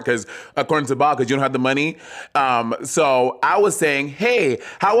to court because according to Bob, because you don't have the money. So I was saying, hey,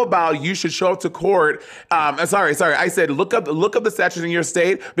 how about you should show up to court? Sorry. I said look up the statutes in your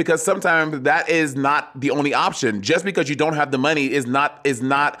state, because sometimes that is not the only option. Just because you don't have the money is not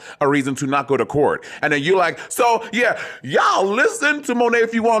a reason to not go to court. And then you're like, so yeah, y'all listen to Monet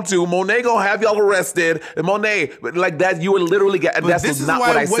if you want to. Monet gonna have y'all arrested. And Monet, like that, you were literally that's this is not why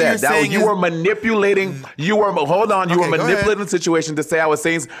what I what you're said. saying you is- were manipulating. You were hold on. You Okay, were go manipulating ahead. the situation to say I was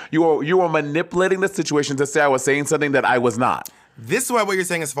saying you were manipulating the situation to say I was saying something that I was not. This is why what you're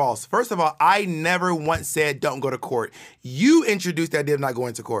saying is false. First of all, I never once said don't go to court. You introduced the idea of not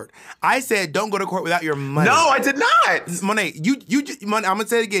going to court. I said don't go to court without your money. No, I did not. Monet, Monet, I'm gonna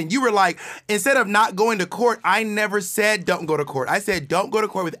say it again. You were like, instead of not going to court, I never said don't go to court. I said don't go to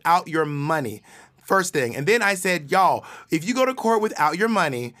court without your money. First thing. And then I said, y'all, if you go to court without your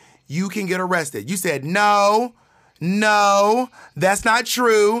money, you can get arrested. You said, no, that's not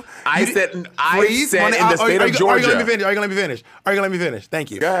true. I You- said Freeze. in Monet, the state of Are you Georgia. gonna let me finish? Are you gonna let me finish?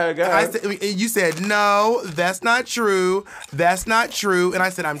 Thank you. Go ahead. You said, no, that's not true. That's not true. And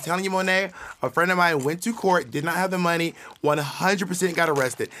I said, I'm telling you, Monet, a friend of mine went to court, did not have the money, 100% got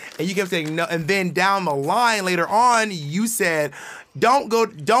arrested. And you kept saying no. And then down the line later on, you said, don't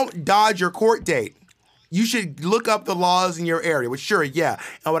dodge your court date. You should look up the laws in your area. Which, sure, yeah.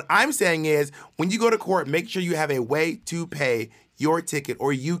 And what I'm saying is, when you go to court, make sure you have a way to pay your ticket,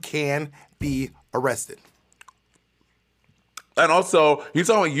 or you can be arrested. And also,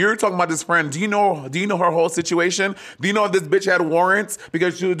 you're talking about this friend. Do you know her whole situation? Do you know if this bitch had warrants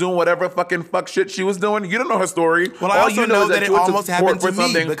because she was doing whatever fucking fuck shit she was doing? You don't know her story. Well, I All also you know is that it you went almost court happened for to me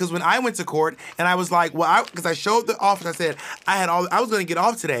something. because when I went to court and I was like, because I showed the officer, I said I was going to get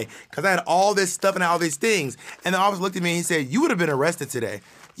off today because I had all this stuff and all these things, and the officer looked at me and he said, "You would have been arrested today.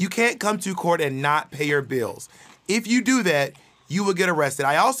 You can't come to court and not pay your bills. If you do that, you will get arrested."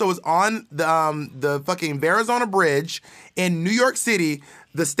 I also was on the fucking Verrazano Bridge in New York City,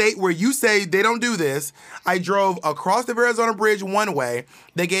 the state where you say they don't do this. I drove across the Verrazano Bridge one way.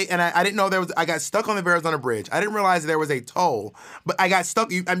 I didn't know I got stuck on the Verrazano Bridge. I didn't realize there was a toll, but I got stuck.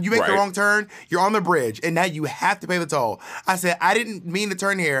 You make the Right. wrong turn, you're on the bridge, and now you have to pay the toll. I said, I didn't mean to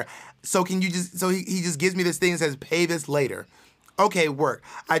turn here. So can you just, so he just gives me this thing that says pay this later. Okay, work.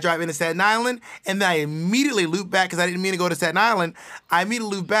 I drive into Staten Island, and then I immediately loop back because I didn't mean to go to Staten Island. I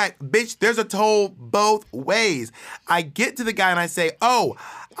immediately loop back. Bitch, there's a toll both ways. I get to the guy and I say, oh,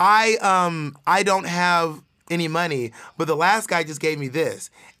 I don't have any money, but the last guy just gave me this.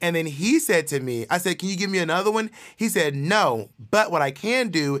 And then he said to me, I said, can you give me another one? He said, no, but what I can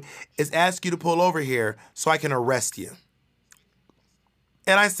do is ask you to pull over here so I can arrest you.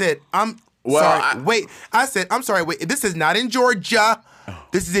 And I said, I'm sorry, this is not in Georgia.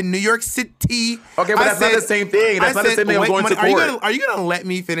 This is in New York City. Okay, but that's not the same thing. That's not the same thing as going to court. Are you gonna let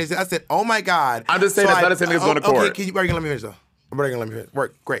me finish? I said, oh my God. I'm just saying that's not the same thing as going to court. Okay, are you gonna let me finish though? Are you gonna let me finish?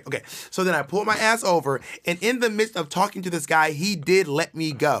 Work, great, okay. So then I pulled my ass over, and in the midst of talking to this guy, he did let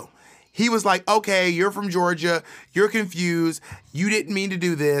me go. He was like, okay, you're from Georgia. You're confused. You didn't mean to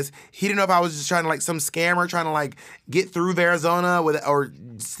do this. He didn't know if I was just trying to, like, some scammer trying to, like, get through Arizona or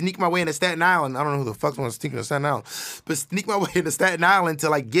sneak my way into Staten Island. I don't know who the fuck's going to sneak into Staten Island. But sneak my way into Staten Island to,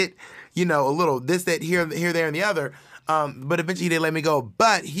 like, get, a little this, that, here, there, and the other. But eventually he did let me go.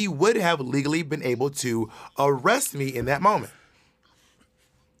 But he would have legally been able to arrest me in that moment.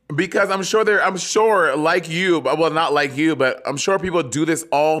 Because I'm sure like you, well, not like you, but I'm sure people do this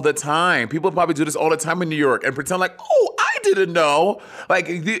all the time. People probably do this all the time in New York and pretend like, oh, I didn't know. Like,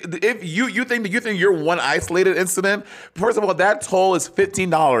 if you think you're one isolated incident, first of all, that toll is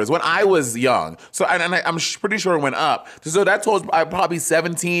 $15 when I was young. So, and I'm pretty sure it went up. So that toll is probably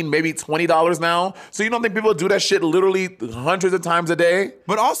 $17, maybe $20 now. So you don't think people do that shit literally hundreds of times a day?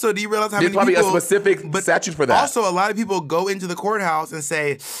 But also, do you realize how There's many probably people... a specific statute for that. Also, a lot of people go into the courthouse and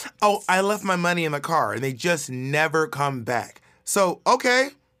say, oh, I left my money in the car, and they just never come back. So, okay,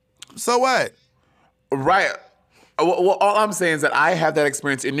 so what? Right. Well, all I'm saying is that I had that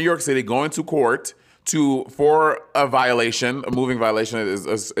experience in New York City going to court for a violation, a moving violation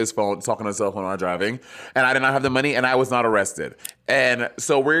is phone, talking on a cell phone while driving, and I did not have the money, and I was not arrested. And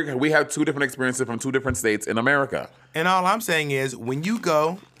so we have two different experiences from two different states in America. And all I'm saying is, when you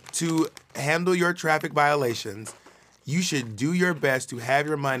go to handle your traffic violations, you should do your best to have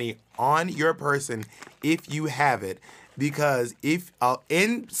your money on your person if you have it. Because if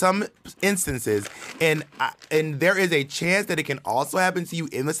in some instances, and there is a chance that it can also happen to you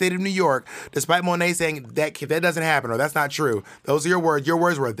in the state of New York, despite Monet saying that if that doesn't happen or that's not true, those are your words. Your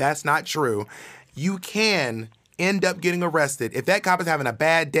words were, that's not true. You can end up getting arrested. If that cop is having a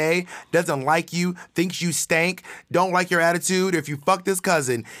bad day, doesn't like you, thinks you stank, don't like your attitude, if you fuck this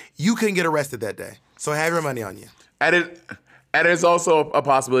cousin, you can get arrested that day. So have your money on you. And it's also a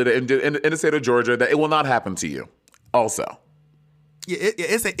possibility in the state of Georgia that it will not happen to you. Also, yeah,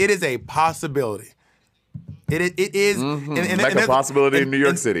 it is a possibility. It is like a possibility in New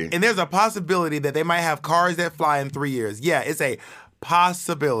York City. And there's a possibility that they might have cars that fly in 3 years. Yeah, it's a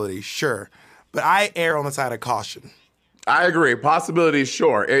possibility, sure, but I err on the side of caution. I agree. Possibility,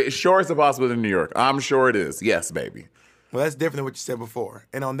 sure. Sure, it's a possibility in New York. I'm sure it is. Yes, baby. Well, that's different than what you said before.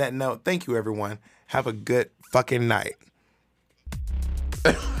 And on that note, thank you, everyone. Have a good fucking night.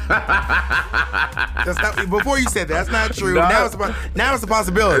 That's not, before you said that, that's not true. No. Now it's a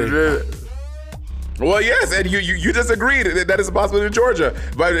possibility. Well, yes, and you just agreed that it's a possibility in Georgia.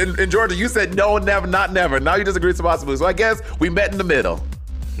 But in Georgia, you said no, never, not never. Now you just agreed it's a possibility. So I guess we met in the middle.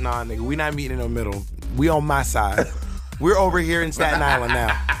 Nah, nigga, we not meeting in the middle. We on my side. We're over here in Staten Island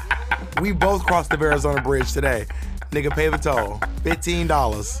now. We both crossed the Arizona Bridge today. Nigga, pay the toll.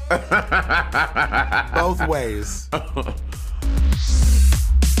 $15. Both ways.